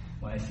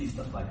when I see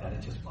stuff like that,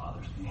 it just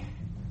bothers me.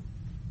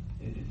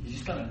 You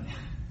just gotta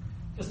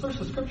just search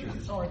the Scriptures.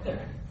 It's all right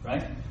there,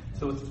 right?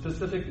 So it's a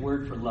specific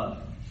word for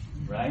love,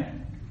 right?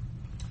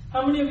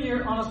 How many of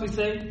you honestly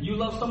say you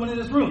love someone in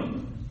this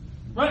room,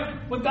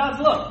 right? With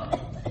God's love.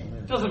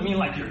 It doesn't mean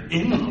like you're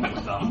in love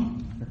with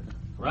them,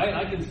 right?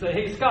 I can say,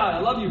 hey, Scott, I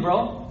love you,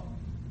 bro.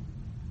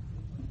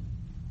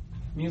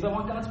 It means I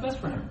want God's best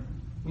for him.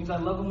 It means I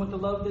love him with the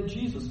love that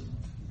Jesus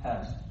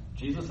has.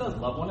 Jesus says,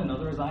 love one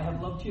another as I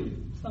have loved you.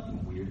 There's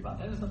nothing weird about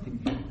that. There's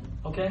nothing,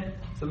 okay?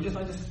 So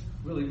I just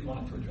really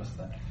wanted to address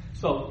that.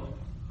 So,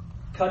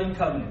 cutting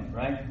covenant,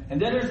 right?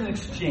 And then there's an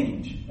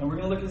exchange. And we're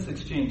going to look at this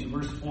exchange. In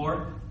verse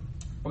 4,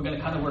 we're going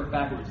to kind of work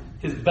backwards.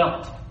 His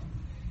belt.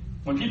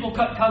 When people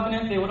cut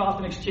covenant, they would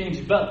often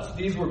exchange belts.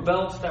 These were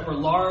belts that were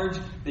large.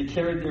 They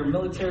carried their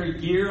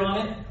military gear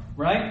on it,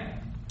 right?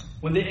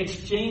 When they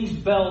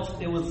exchanged belts,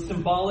 it was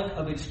symbolic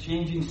of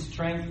exchanging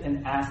strength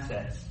and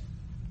assets,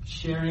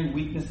 sharing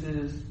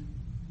weaknesses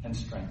and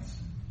strengths.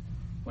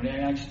 When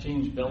I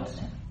exchange belts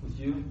with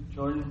you,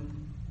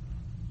 Jordan,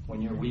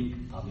 when you're weak,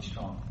 I'll be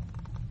strong.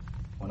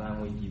 When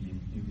I'm weak,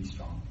 you be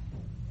strong.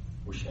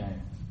 We're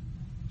sharing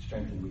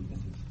strength and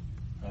weaknesses.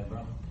 Right,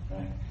 bro?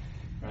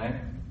 Right?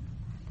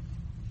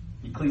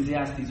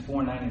 Ecclesiastes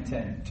 4:9 and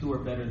 10. 2 are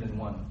better than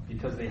one,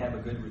 because they have a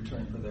good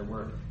return for their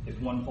work. If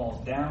one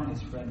falls down,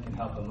 his friend can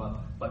help him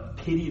up. But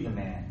pity the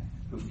man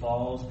who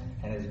falls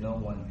and has no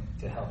one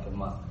to help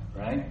him up.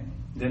 Right?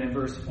 Then in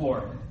verse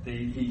 4,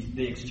 they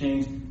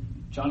exchanged.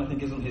 Jonathan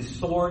gives him his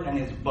sword and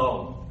his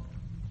bow.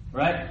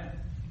 Right?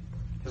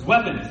 His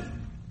weapons.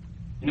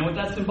 You know what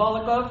that's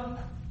symbolic of?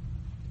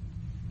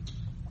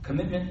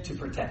 Commitment to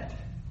protect.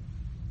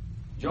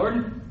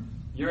 Jordan,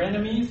 your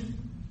enemies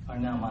are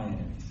now my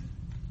enemies.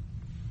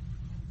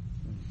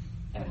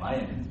 And my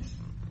enemies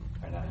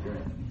are now your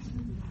enemies.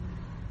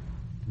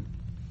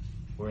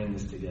 We're in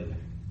this together.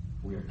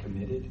 we are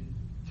committed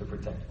to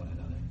protect one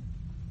another.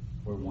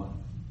 We're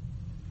one.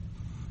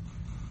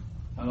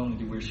 Not only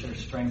do we share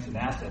strengths and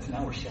assets,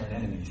 now we're sharing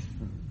enemies.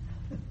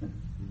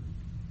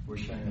 We're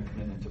sharing a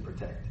commitment to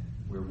protect.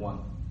 We're one,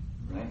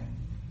 right?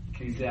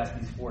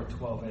 Ecclesiastes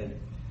 4:12a.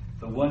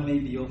 The one may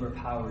be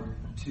overpowered,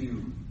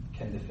 two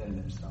can defend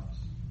themselves.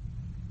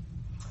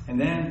 And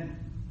then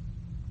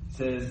it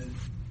says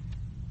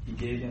he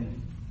gave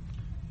him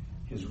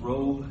his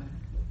robe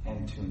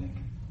and tunic.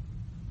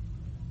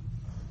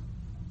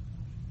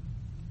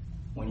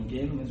 When he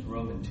gave him his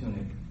robe and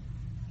tunic,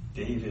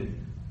 David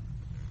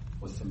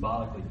was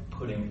symbolically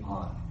putting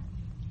on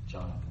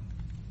Jonathan.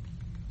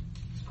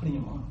 He was putting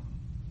him on.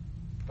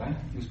 Right?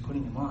 He was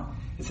putting him on.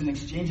 It's an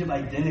exchange of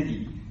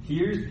identity.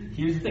 Here's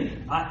the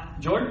thing.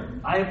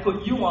 Jordan, I have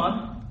put you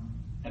on,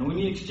 and when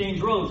we exchange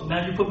roles,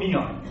 now you put me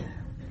on.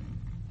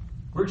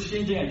 We're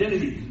exchanging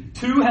identity.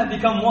 Two have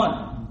become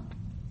one.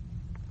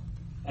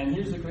 And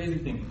here's the crazy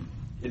thing.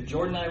 If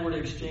Jordan and I were to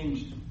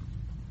exchange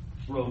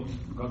roles,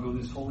 we're going to go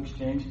this whole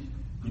exchange,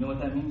 you know what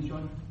that means,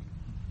 Jordan?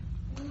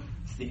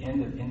 It's the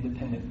end of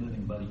independent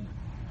living, buddy.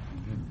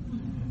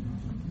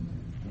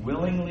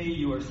 Willingly,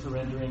 you are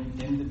surrendering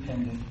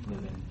independent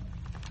living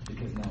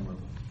because now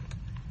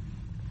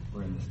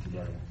we're in this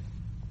together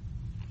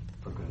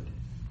for good.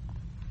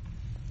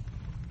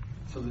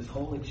 So this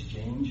whole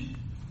exchange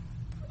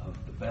of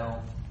the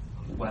belt,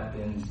 of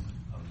weapons,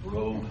 of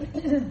robe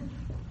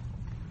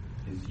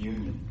is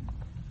union,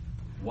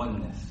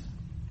 oneness,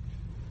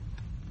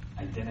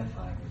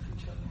 identifying with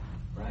each other,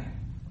 right?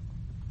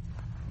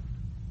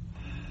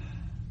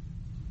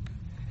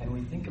 And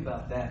we think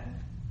about that.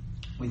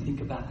 We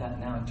think about that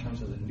now in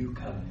terms of the new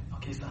covenant.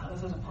 Okay, so how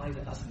does that apply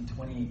to us in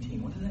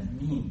 2018? What does that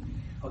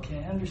mean? Okay,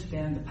 I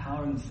understand the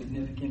power and the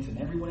significance, and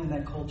everyone in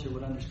that culture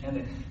would understand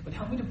it. But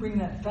help me to bring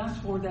that,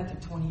 fast forward that to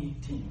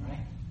 2018,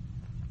 right?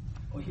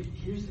 Well,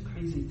 here's the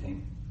crazy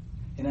thing.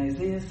 In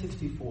Isaiah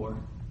 64:6,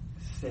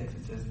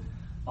 it says,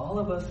 all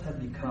of us have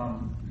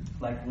become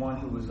like one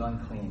who is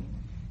unclean,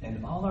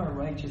 and all our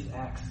righteous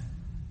acts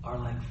are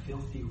like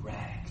filthy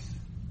rags.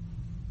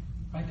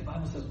 Right? The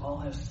Bible says all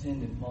have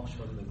sinned and fall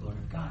short of the glory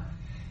of God.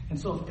 And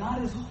so if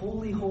God is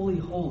holy, holy,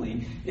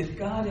 holy, if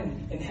God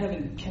in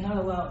heaven cannot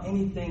allow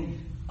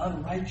anything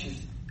unrighteous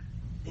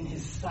in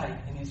his sight,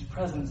 in his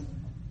presence,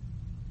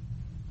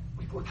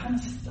 we're kind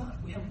of stuck.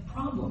 We have a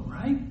problem,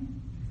 right?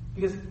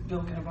 Because,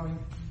 Bill, can I borrow you?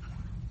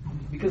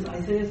 Because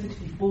Isaiah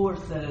 64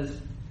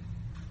 says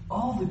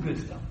all the good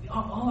stuff,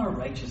 all our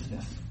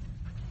righteousness,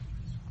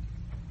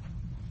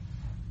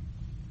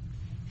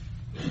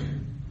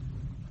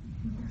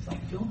 it's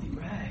like filthy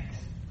rags.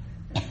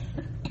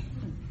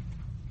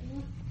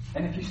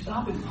 And if you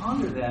stop and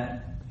ponder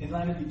that in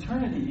light of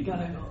eternity, you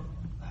gotta go,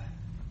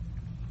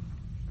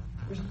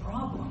 there's a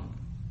problem.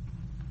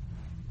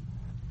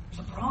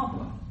 There's a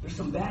problem. There's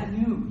some bad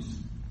news.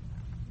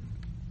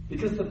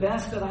 Because the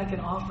best that I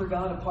can offer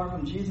God apart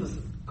from Jesus,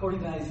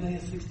 according to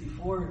Isaiah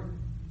 64,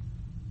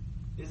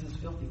 is his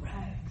filthy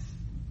rags.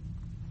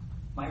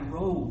 My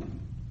robe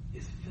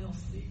is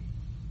filthy.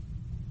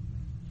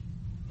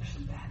 There's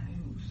some bad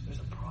news. There's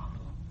a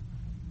problem.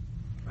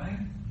 Right?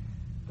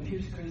 But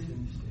here's the crazy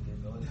thing. You stay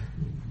there, fellas.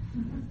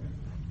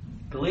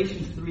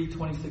 Galatians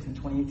 3:26 and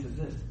 28 says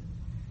this.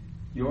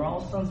 You are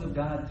all sons of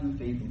God through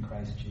faith in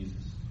Christ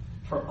Jesus.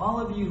 For all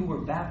of you who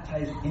were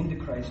baptized into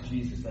Christ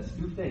Jesus, that's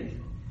through faith,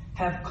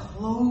 have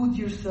clothed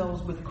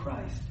yourselves with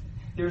Christ.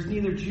 There is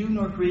neither Jew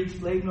nor Greek,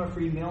 slave nor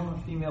free, male nor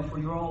female, for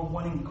you are all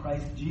one in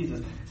Christ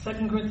Jesus.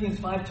 2 Corinthians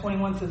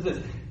 5:21 says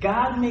this.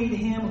 God made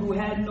him who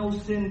had no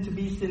sin to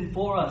be sin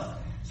for us,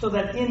 so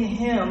that in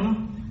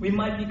him we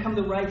might become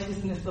the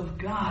righteousness of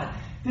God.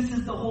 This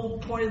is the whole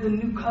point of the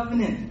new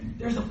covenant.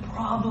 There's a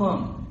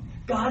problem.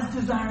 God's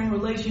desiring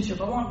relationship.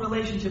 I want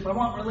relationship. I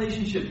want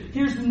relationship.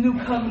 Here's the new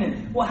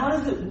covenant. Well, how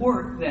does it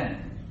work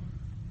then?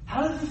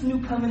 How does this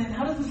new covenant,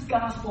 how does this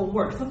gospel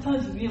work?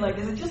 Sometimes we like,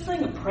 is it just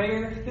saying a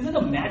prayer? Is it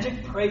a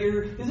magic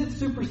prayer? Is it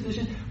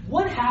superstition?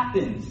 What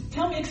happens?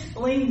 Tell me,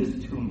 explain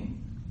this to me.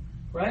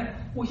 Right?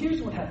 Well,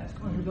 here's what happens.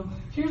 Come on, here we go.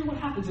 Here's what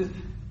happens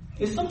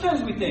is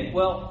sometimes we think,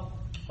 well,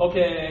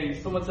 okay,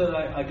 someone said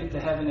I get to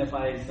heaven if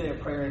I say a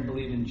prayer and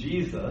believe in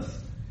Jesus.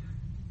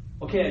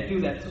 Okay, I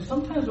do that. So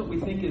sometimes what we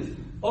think is,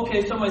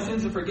 okay, so my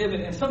sins are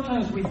forgiven. And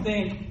sometimes we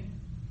think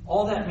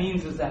all that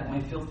means is that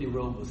my filthy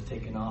robe was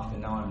taken off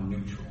and now I'm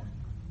neutral.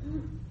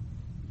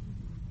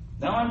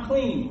 Now I'm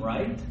clean,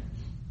 right?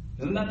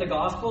 Isn't that the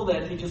gospel,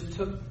 that he just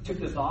took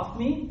this off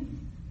me?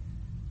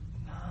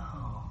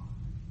 No.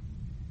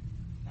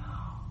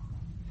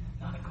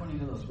 Not according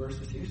to those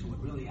verses. Here's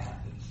what really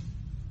happens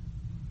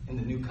in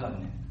the new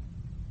covenant.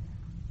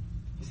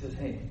 He says,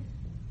 hey,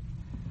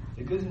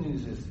 the good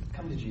news is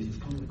come to Jesus,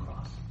 come to the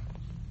cross.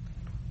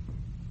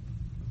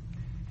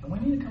 And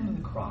when you come to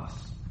the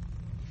cross,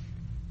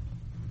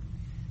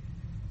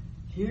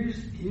 here's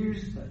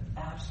the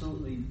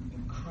absolutely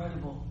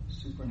incredible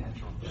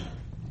supernatural thing.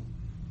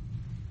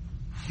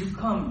 You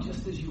come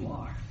just as you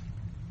are,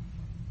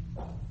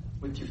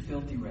 with your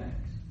filthy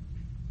rags.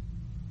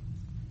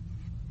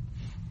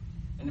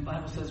 And the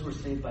Bible says we're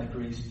saved by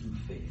grace through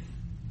faith.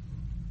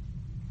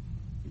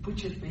 You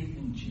put your faith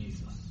in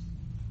Jesus.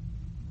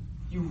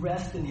 You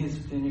rest in his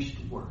finished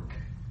work,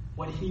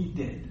 what he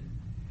did.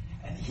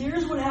 And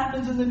here's what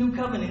happens in the new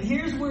covenant.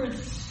 Here's where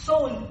it's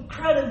so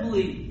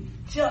incredibly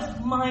just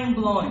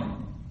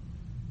mind-blowing.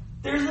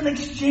 There's an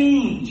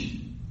exchange.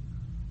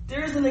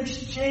 There's an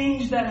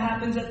exchange that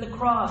happens at the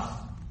cross.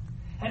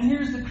 And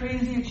here's the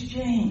crazy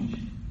exchange.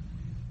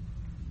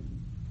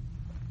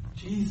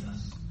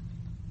 Jesus,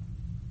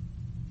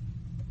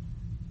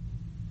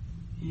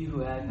 he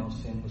who had no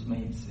sin was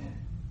made sin.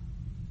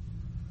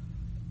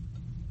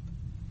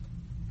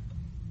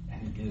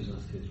 And he gives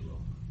us his robe.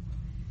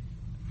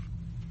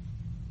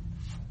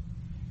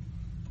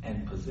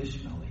 And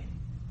positionally,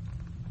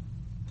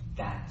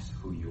 that's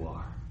who you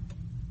are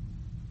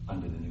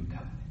under the new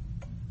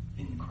covenant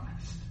in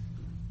Christ.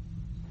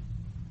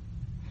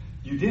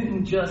 You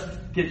didn't just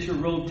get your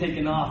robe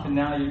taken off and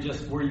now you're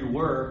just where you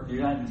were.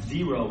 You're not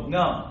zero.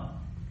 No.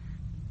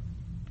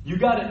 You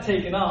got it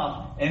taken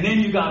off and then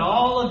you got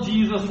all of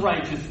Jesus'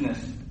 righteousness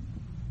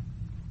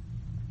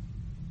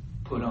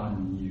put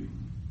on you.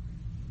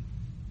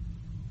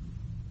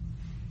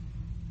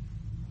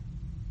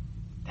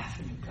 That's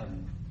the new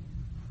covenant.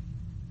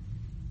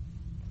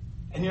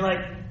 And you're like,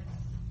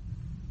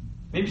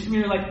 maybe some of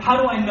you are like, how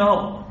do I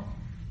know?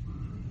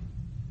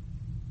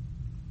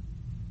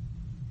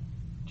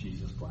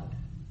 Jesus' blood.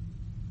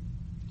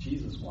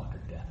 Jesus' walk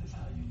of death is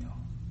how you know.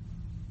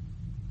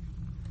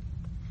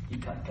 He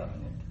cut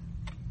covenant.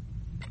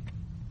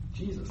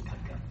 Jesus cut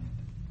covenant.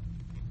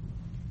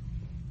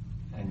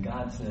 And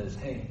God says,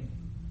 hey,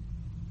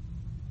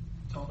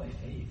 it's all by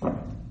faith.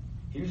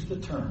 Here's the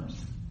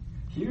terms.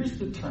 Here's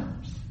the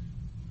terms.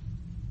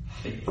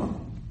 Faith.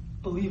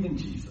 Believe in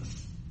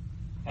Jesus.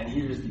 And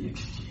here's the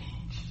exchange.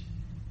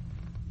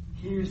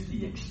 Here's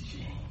the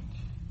exchange.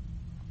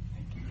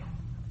 Thank you. You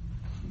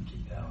can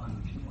keep that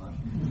on if you want.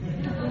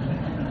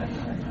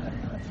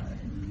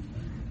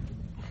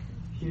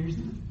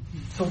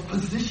 So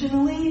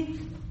positionally,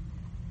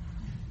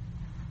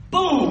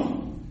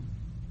 boom!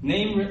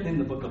 Name written in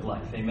the book of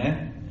life.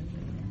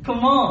 Amen? Come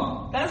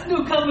on. That's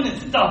new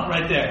covenant stuff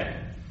right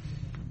there.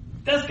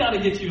 That's got to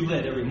get you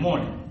lit every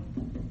morning.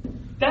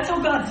 That's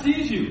how God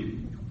sees you.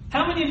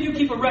 How many of you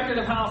keep a record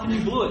of how often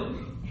you blew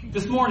it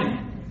this morning?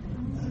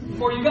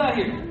 Before you got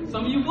here.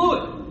 Some of you blew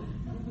it.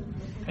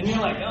 And you're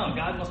like, oh,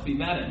 God must be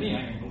mad at me.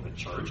 I can go to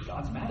church.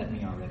 God's mad at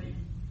me already.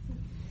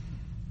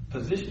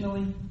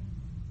 Positionally,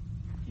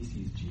 he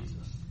sees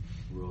Jesus'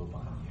 robe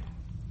on you.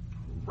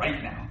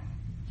 Right now.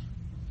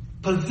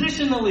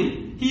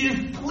 Positionally, he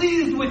is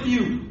pleased with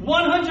you.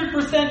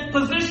 100%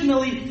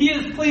 positionally, he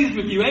is pleased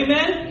with you.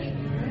 Amen?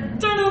 Amen.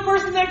 Turn to the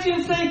person next to you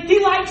and say, he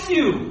likes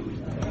you.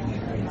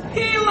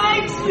 He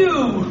likes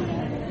you.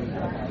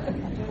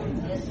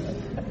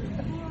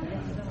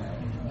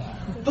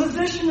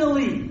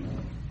 Positionally,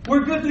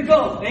 we're good to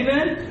go.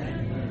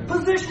 Amen?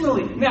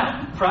 Positionally.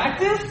 Now,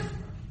 practice?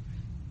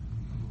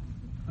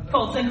 It's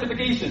called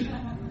sanctification.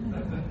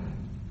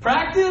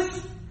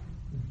 Practice?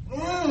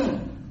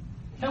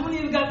 How many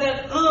of you got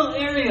that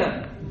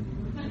area?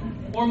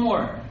 Or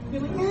more?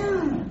 You're like,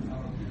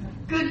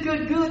 good.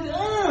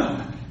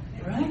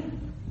 Right?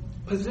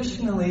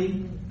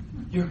 Positionally,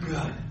 you're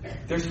good.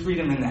 There's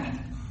freedom in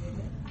that.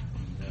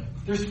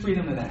 There's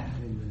freedom in that.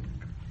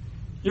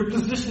 You're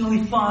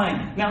positionally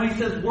fine. Now he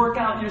says, work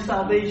out your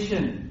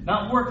salvation.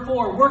 Not work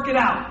for, work it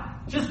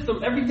out. Just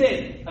every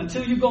day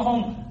until you go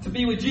home to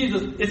be with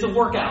Jesus, it's a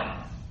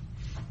workout.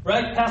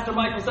 Right? Pastor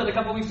Michael said a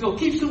couple weeks ago,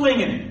 keep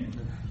swinging.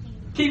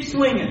 Keep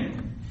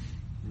swinging.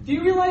 Do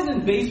you realize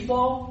in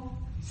baseball,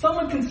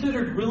 someone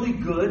considered really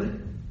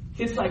good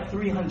hits like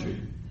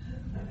 300?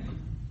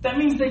 That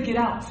means they get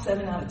out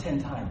 7 out of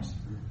 10 times.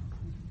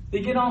 They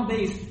get on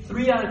base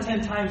 3 out of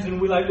 10 times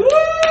and we're like,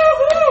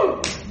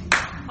 woo-hoo!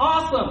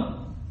 Awesome.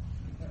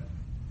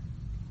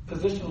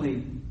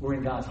 Positionally, we're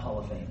in God's Hall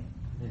of Fame.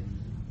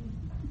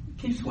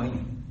 Keep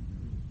swinging.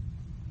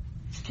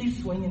 Just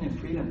keep swinging in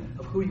freedom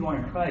of who you are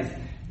in Christ.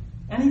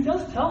 And he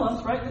does tell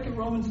us, right? Look at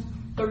Romans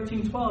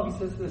 13:12. He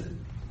says this,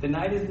 the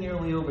night is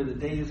nearly over, the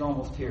day is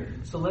almost here.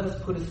 So let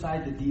us put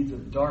aside the deeds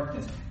of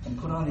darkness and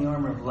put on the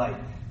armor of light.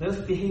 Let us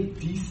behave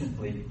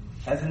decently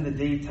as in the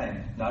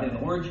daytime, not in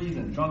orgies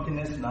and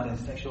drunkenness, not in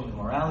sexual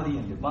immorality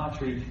and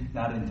debauchery,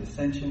 not in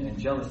dissension and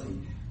jealousy.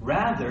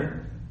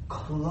 Rather,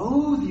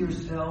 clothe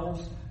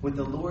yourselves with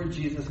the Lord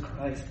Jesus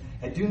Christ,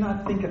 and do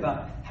not think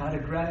about how to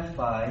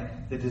gratify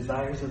the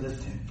desires of the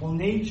sinful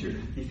nature.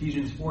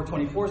 Ephesians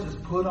 4:24 says,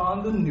 put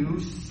on the new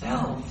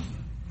self.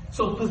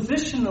 So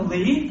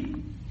positionally,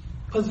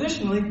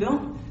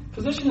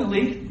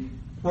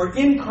 we're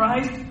in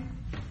Christ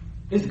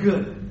is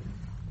good.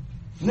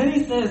 And then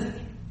he says,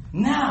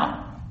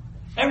 now,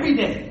 every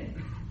day,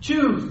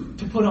 choose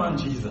to put on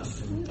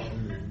Jesus.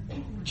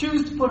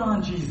 Choose to put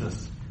on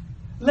Jesus.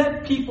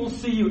 Let people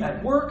see you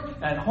at work,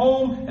 at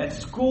home, at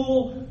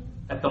school,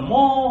 at the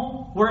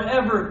mall,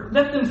 wherever.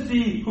 Let them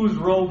see whose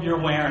robe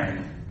you're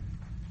wearing.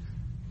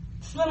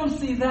 Just let them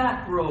see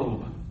that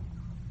robe.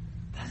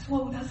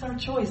 That's our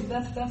choice.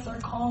 That's our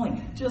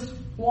calling. Just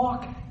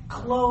walk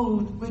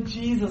clothed with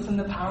Jesus in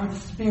the power of the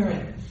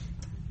Spirit.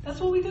 That's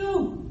what we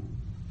do.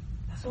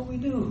 That's what we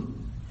do.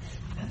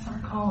 That's our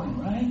calling,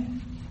 right?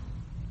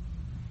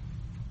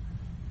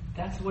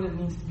 That's what it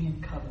means to be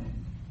in covenant.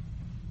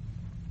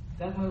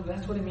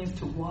 That's what it means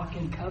to walk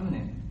in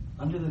covenant.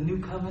 Under the new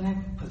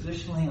covenant,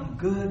 positionally, I'm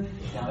good.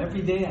 Now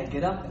every day I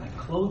get up and I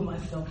clothe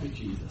myself with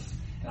Jesus.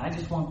 And I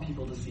just want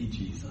people to see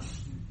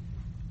Jesus.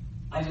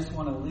 I just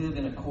want to live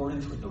in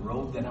accordance with the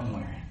robe that I'm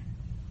wearing.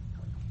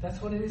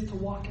 That's what it is to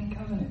walk in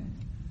covenant,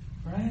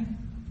 right?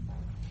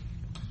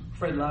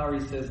 Fred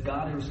Lowry says,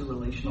 God is a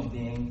relational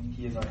being.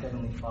 He is our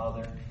Heavenly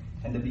Father.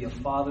 And to be a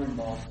father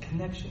involves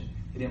connection.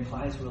 It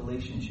implies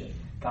relationship.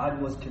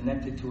 God was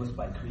connected to us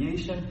by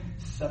creation,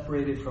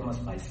 separated from us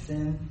by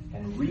sin,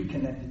 and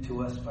reconnected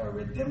to us by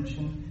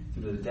redemption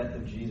through the death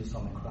of Jesus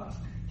on the cross.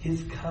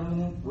 His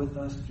covenant with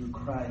us through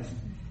Christ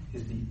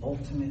is the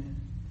ultimate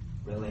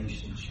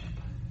relationship.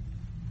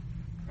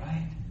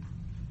 Right?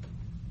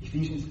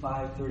 Ephesians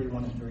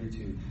 5:31 and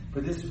 32.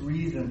 For this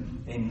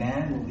reason, a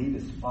man will leave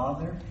his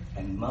father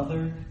and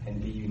mother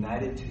and be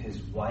united to his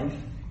wife,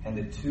 and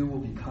the two will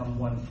become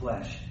one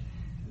flesh.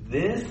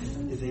 This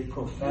is a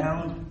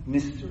profound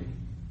mystery.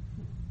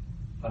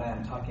 But I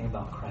am talking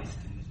about Christ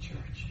in the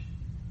church.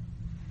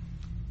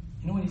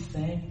 You know what he's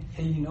saying?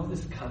 Hey, you know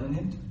this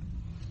covenant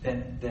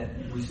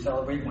that we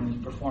celebrate when we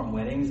perform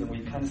weddings, and we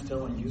kind of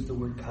still use the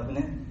word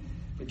covenant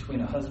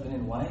between a husband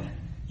and wife?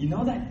 You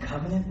know that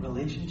covenant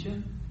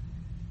relationship?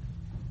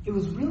 It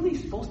was really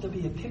supposed to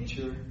be a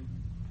picture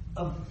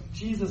of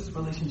Jesus'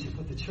 relationship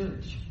with the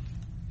church.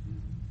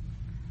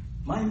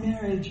 My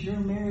marriage, your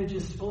marriage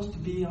is supposed to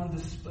be on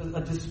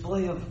a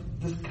display of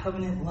this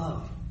covenant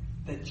love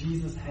that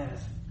Jesus has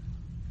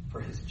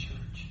for his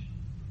church.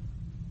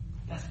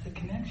 That's the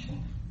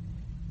connection.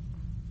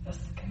 That's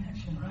the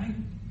connection, right?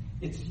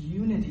 It's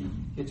unity.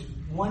 It's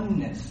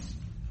oneness,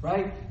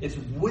 right? It's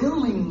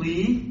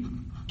willingly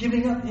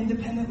giving up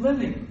independent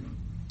living,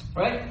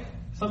 right?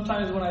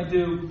 Sometimes when I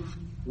do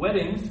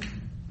weddings,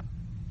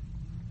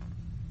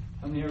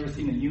 how many of you ever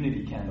seen a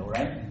unity candle,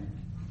 right?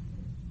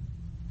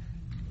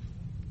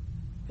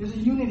 There's a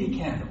unity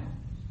candle,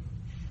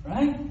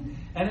 right?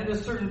 And at a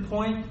certain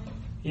point,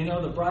 you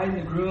know, the bride and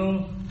the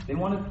groom, they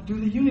want to do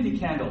the unity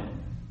candle.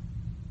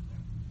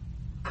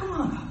 Come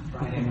on up,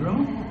 bride and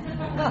groom.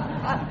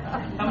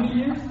 How many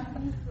years?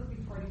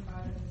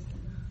 45.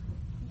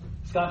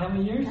 Scott, how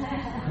many years?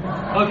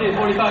 Okay,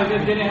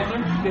 45. Good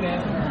answer. Good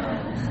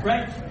answer.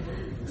 Right?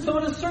 So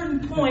at a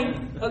certain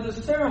point of the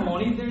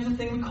ceremony, there's a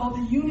thing we call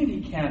the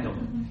unity candle.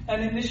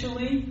 And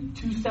initially,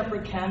 2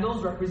 separate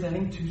candles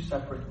representing 2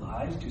 separate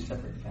lives, 2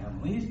 separate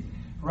families,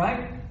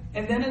 right?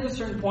 And then at a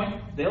certain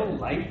point, they'll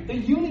light the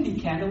unity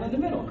candle in the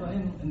middle. Go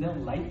ahead and they'll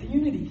light the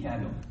unity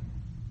candle.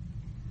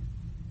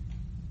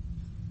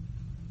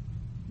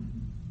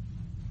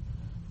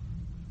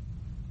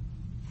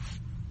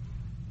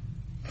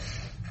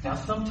 Now,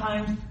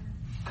 sometimes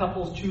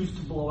couples choose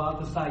to blow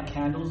out the side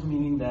candles,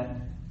 meaning that,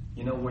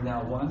 you know, we're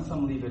now one.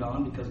 Some leave it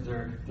on because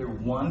they're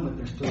one, but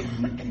they're still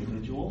unique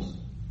individuals.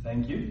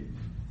 Thank you.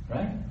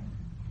 Right?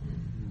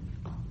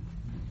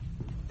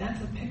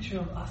 That's a picture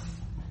of us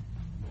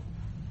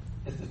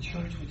as the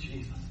church with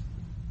Jesus.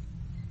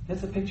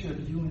 That's a picture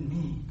of you and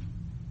me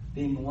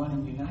being one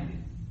and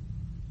united.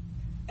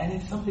 And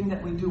it's something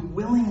that we do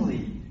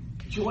willingly,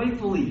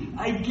 joyfully.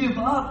 I give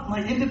up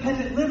my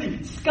independent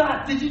living.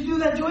 Scott, did you do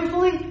that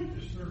joyfully?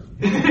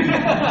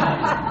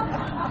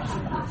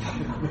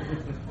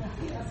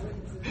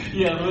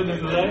 Yeah,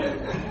 witness,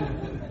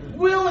 right?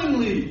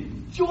 Willingly,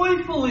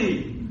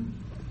 joyfully,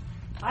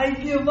 I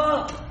give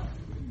up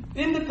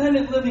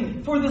independent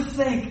living for the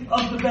sake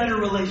of the better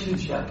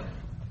relationship.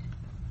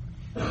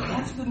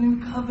 That's the new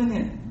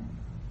covenant.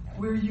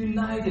 We're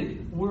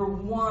united. We're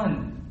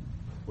one.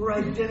 We're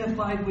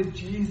identified with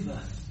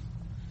Jesus.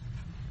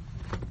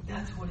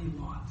 That's what he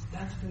wants.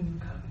 That's the new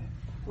covenant.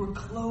 We're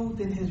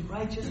clothed in his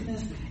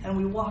righteousness, and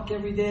we walk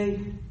every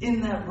day in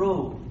that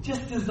robe,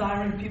 just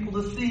desiring people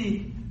to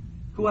see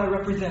who I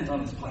represent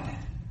on this planet.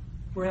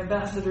 We're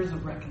ambassadors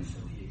of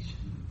reconciliation.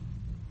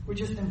 We're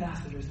just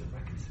ambassadors of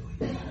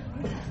reconciliation,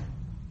 right?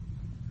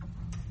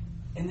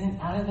 And then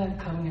out of that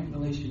covenant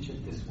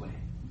relationship this way,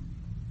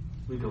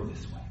 we go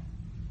this way,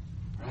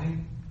 right?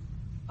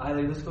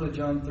 Eiley, let's go to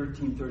John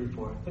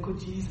 13:34. Look what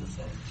Jesus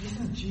says. This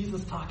is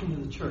Jesus talking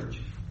to the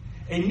church.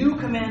 A new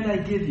command I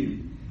give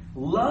you.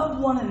 Love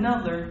one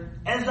another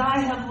as I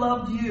have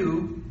loved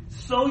you,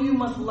 so you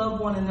must love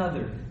one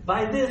another.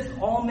 By this,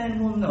 all men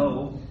will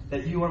know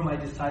that you are my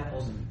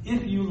disciples,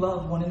 if you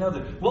love one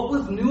another. What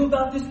was new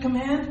about this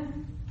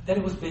command? That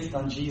it was based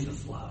on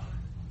Jesus' love.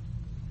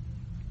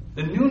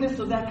 The newness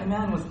of that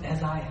command was,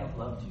 as I have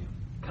loved you.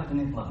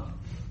 Covenant love.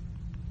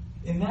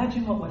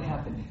 Imagine what would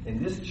happen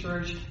in this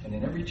church and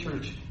in every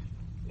church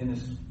in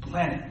this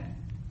planet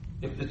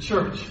if the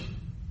church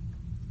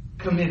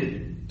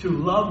committed to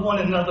love one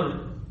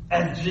another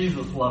as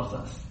Jesus loves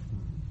us.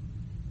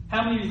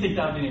 How many of you think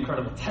that would be an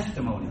incredible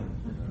testimony?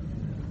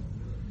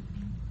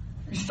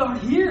 We start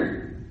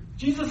here.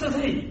 Jesus says,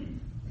 hey,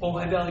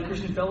 Ojai Valley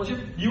Christian Fellowship,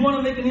 you want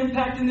to make an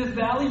impact in this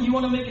valley? You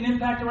want to make an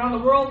impact around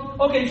the world?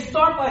 Okay,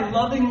 start by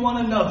loving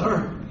one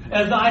another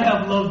as I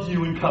have loved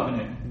you in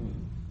covenant.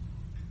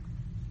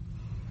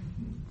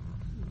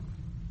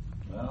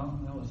 Well,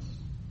 that was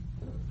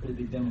a pretty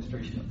big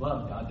demonstration of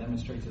love. God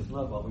demonstrates his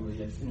love while we were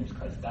yet sinners.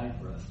 Christ died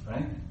for us,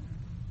 right?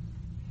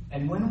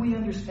 And when we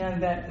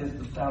understand that as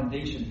the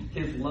foundation,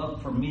 his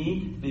love for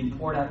me being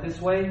poured out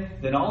this way,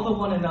 then all the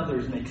one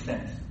another's make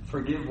sense.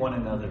 Forgive one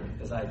another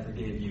as I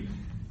forgave you.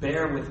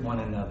 Bear with one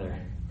another,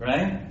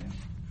 right?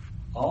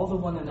 All the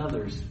one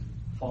another's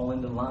fall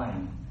into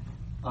line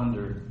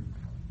under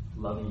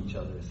loving each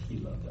other as he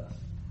loved us.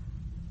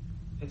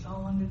 It's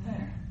all under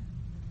there.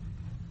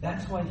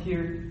 That's why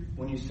here,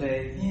 when you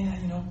say,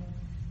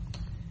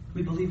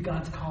 we believe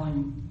God's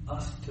calling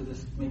us to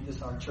this, make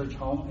this our church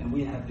home, and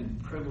we have been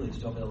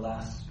privileged over the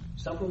last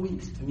several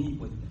weeks to meet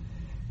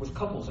with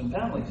couples and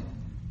families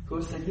who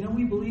have said,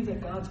 we believe that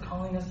God's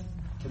calling us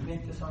to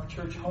make this our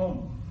church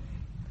home.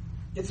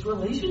 It's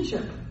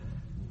relationship.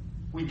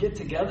 We get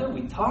together,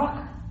 we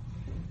talk,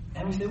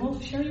 and we say, well,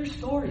 share your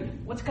story.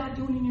 What's God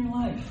doing in your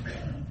life?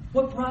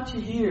 What brought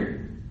you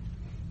here?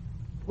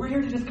 We're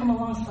here to just come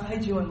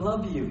alongside you and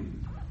love you.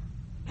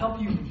 Help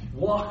you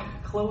walk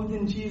clothed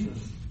in Jesus.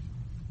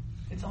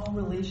 It's all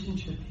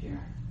relationship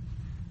here.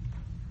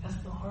 That's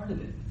the heart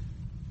of it.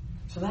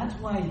 So that's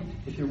why,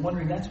 if you're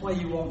wondering, that's why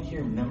you won't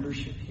hear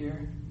membership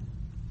here.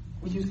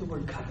 We use the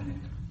word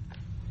covenant.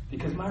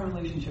 Because my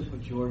relationship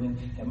with Jordan,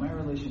 and my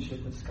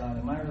relationship with Scott,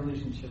 and my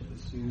relationship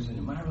with Susan,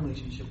 and my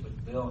relationship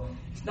with Bill,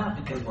 it's not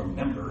because we're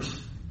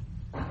members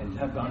and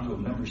have gone to a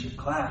membership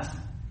class.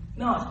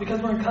 No, it's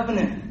because we're in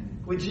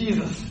covenant with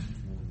Jesus.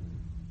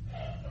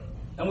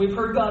 And we've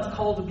heard God's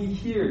call to be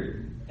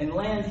here and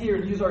land here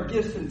and use our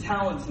gifts and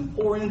talents and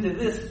pour into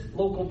this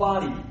local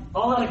body.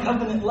 All out of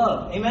covenant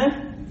love.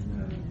 Amen?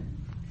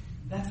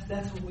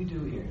 That's what we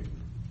do here.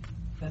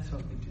 That's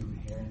what we do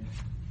here.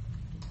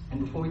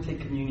 And before we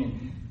take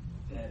communion,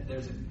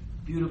 there's a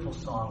beautiful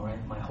song,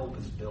 right? My hope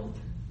is built.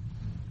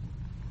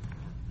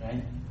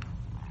 Right?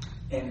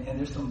 And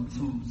there's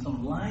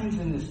some lines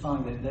in this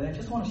song that I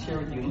just want to share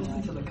with you.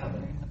 Listen to the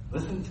covenant.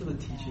 Listen to the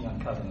teaching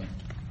on covenant.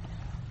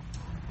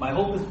 My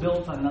hope is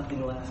built on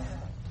nothing less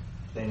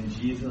than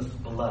Jesus'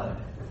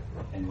 blood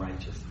and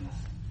righteousness.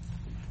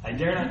 I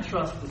dare not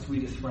trust the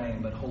sweetest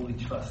frame, but wholly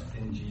trust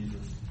in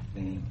Jesus'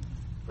 name.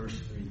 Verse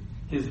 3.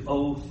 His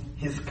oath,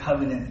 his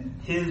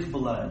covenant, his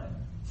blood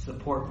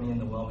support me in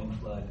the whelming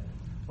flood.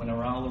 When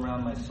all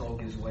around my soul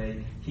gives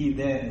way, he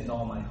then is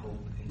all my hope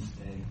and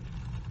stay.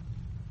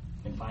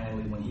 And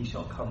finally, when he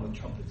shall come with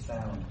trumpet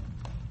sound,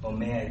 oh,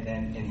 may I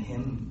then in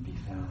him be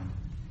found,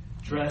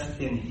 dressed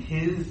in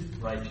his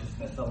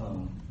righteousness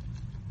alone,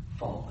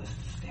 faultless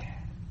to stand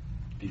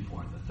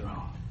before the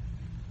throne.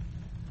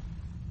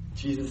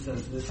 Jesus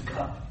says, this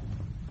cup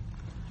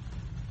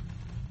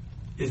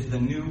is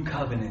the new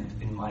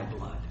covenant in my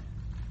blood.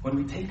 When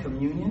we take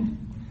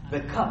communion, the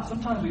cup,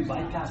 sometimes we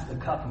bypass the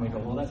cup and we go,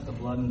 well, that's the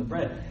blood and the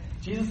bread.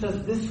 Jesus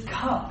says, this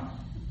cup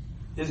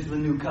is the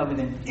new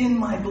covenant in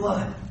my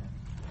blood.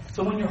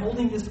 So when you're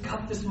holding this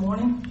cup this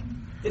morning,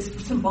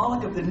 it's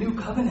symbolic of the new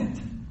covenant,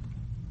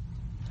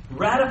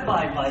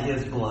 ratified by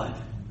his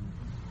blood.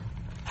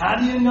 How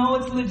do you know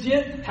it's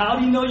legit? How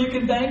do you know you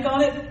can bank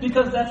on it?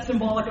 Because that's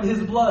symbolic of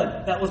his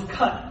blood that was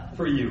cut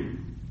for you.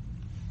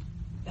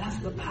 That's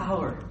the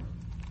power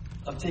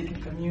of taking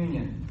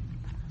communion.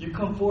 You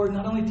come forward,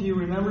 not only do you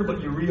remember,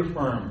 but you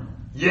reaffirm.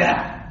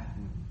 Yeah,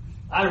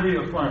 I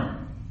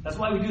reaffirm. That's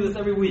why we do this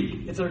every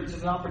week. It's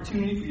an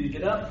opportunity for you to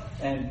get up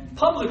and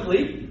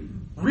publicly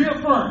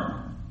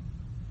reaffirm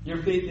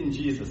your faith in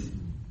Jesus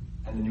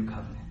and the new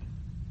covenant.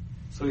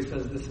 So he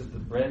says, this is the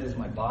bread is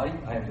my body.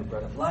 I am the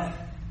bread of life.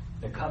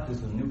 The cup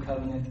is the new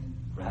covenant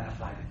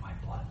ratified in my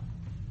blood.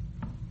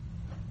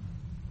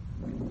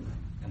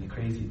 And the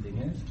crazy thing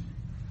is,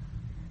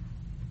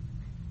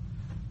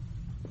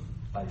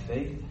 by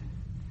faith,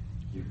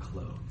 you're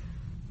clothed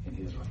in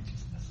his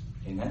righteousness.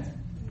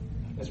 Amen?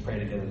 Let's pray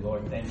together.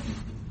 Lord, thank you.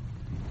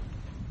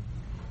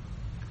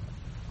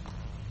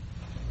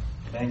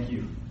 Thank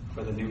you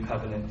for the new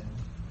covenant.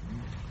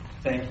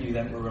 Thank you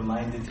that we're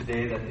reminded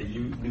today that the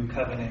new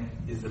covenant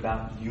is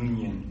about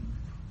union,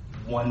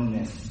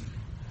 oneness,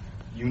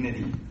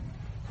 unity.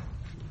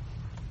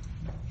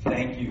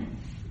 Thank you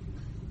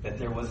that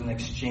there was an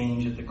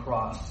exchange at the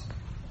cross,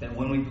 that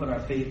when we put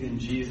our faith in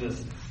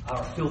Jesus,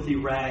 our filthy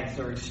rags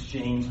are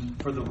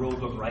exchanged for the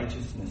robe of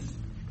righteousness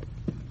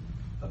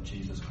of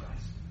Jesus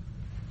Christ.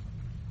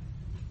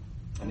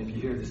 And if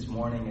you're here this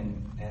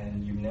morning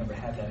and you've never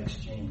had that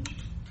exchange,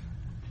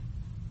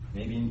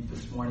 maybe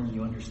this morning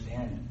you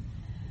understand,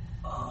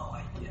 oh,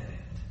 I get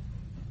it.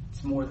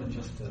 It's more than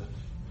just a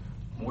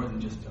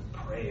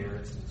prayer.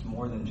 It's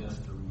more than just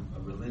a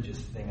religious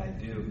thing I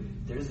do.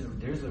 There's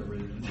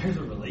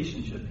a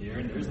relationship here,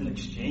 and there's an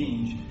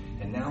exchange.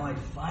 And now I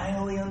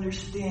finally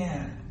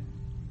understand.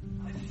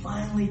 I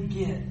finally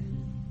get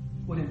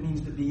what it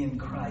means to be in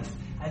Christ.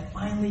 I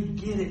finally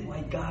get it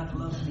why God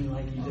loves me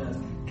like he does.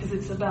 Because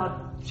it's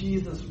about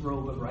Jesus'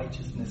 robe of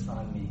righteousness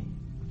on me.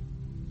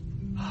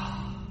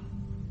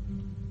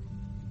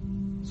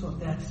 So if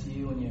that's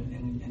you and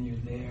you're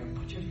there,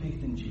 put your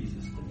faith in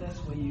Jesus. The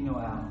best way you know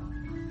how.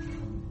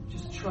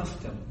 Just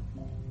trust Him.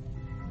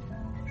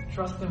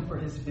 Trust Him for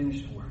His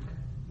finished work.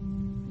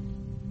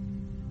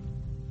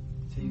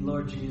 Say,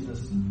 Lord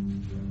Jesus,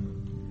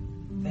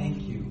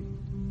 thank you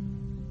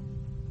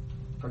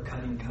for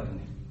cutting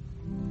covenant.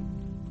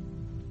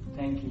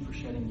 Thank you for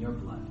shedding your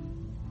blood.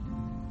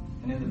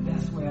 And in the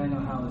best way I know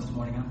how this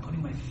morning, I'm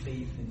putting my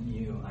faith in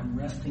you. I'm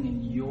resting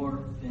in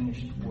your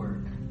finished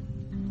work.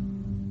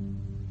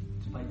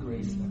 It's by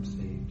grace that I'm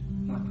saved,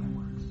 not by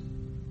works.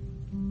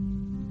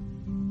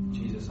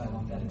 Jesus, I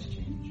want that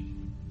exchange.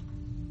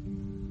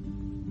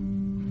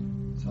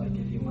 So I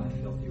give you my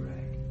filthy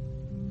rag.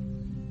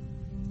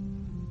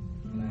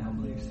 And I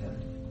humbly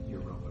accept your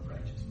robe of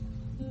righteousness.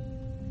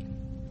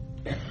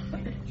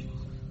 Thank you,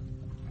 Jesus.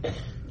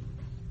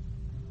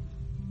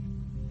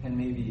 And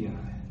maybe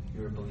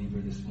you're a believer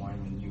this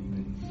morning and you've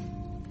been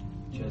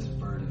just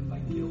burdened by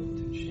guilt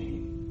and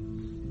shame.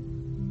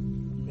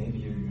 Maybe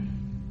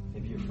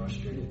you're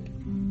frustrated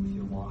with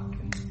your walk,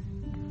 and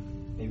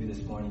maybe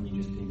this morning you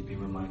just need to be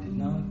reminded,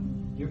 no,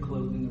 you're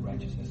clothed in the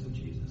righteousness of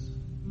Jesus.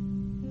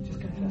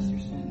 Just confess your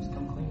sins,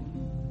 come clean.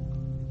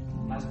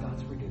 Ask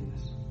God's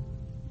forgiveness.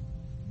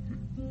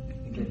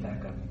 And get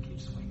back up and keep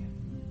swinging.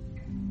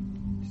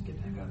 Just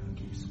get back up and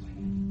keep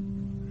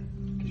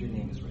swinging. Because your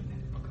name is written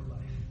in the book of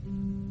life.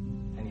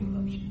 And He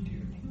loves you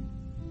dearly.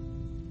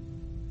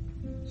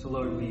 So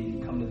Lord,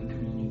 we come to the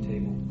communion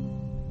table.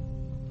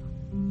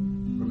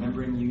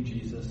 Remembering you,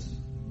 Jesus,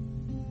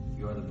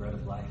 you are the bread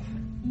of life.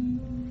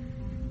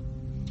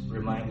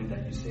 Reminded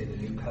that you say the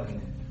new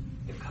covenant,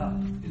 the cup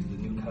is the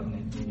new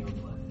covenant in your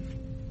blood.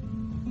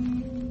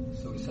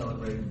 So we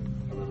celebrate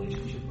a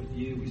relationship with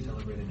you. We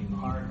celebrate a new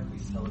heart. We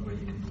celebrate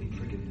your complete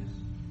forgiveness.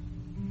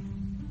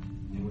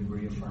 And we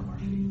reaffirm our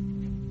faith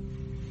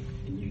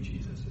in you,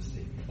 Jesus, as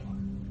Savior.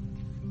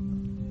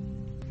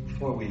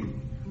 Before we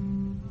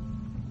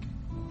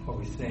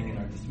sing and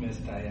are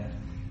dismissed, I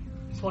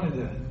just wanted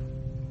to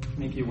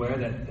make you aware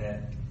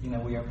that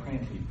we are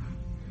praying for you.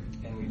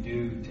 And we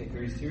do take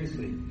very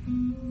seriously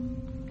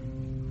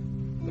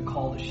the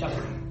call to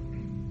shepherd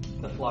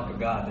the flock of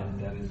God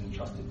that is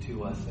entrusted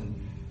to us.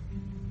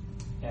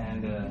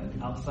 And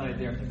outside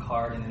there at the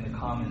card and in the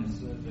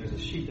Commons, there's a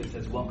sheet that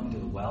says, "Welcome to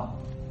the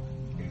well."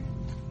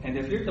 And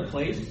if you're at the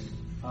place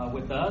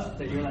with us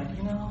that you're like,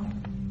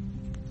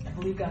 I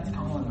believe God's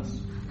calling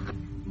us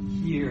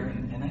here,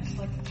 and I'd just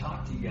like to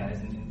talk to you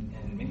guys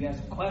and maybe ask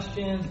some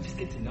questions, just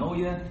get to know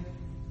you,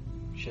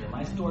 share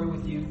my story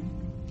with you.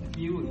 If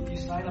you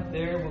sign up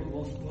there,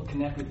 we'll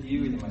connect with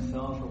you, either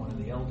myself or one of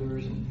the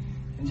elders, and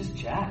just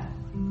chat.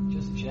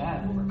 Just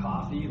chat over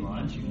coffee,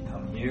 lunch. You can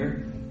come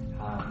here.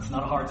 It's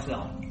not a hard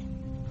sell.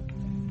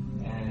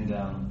 And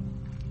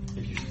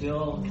if you're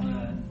still kind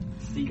of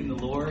seeking the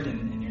Lord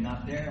and you're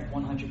not there,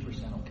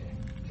 100% okay.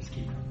 Just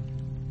keep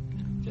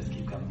coming. Just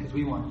keep coming, because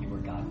we want you where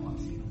God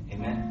wants you.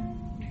 Amen?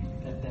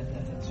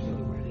 That's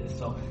really where it is.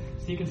 So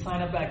you can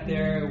sign up back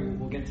there.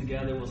 We'll get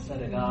together. We'll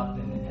set it up,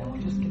 and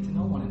we'll just get to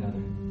know one another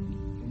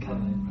in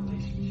covenant.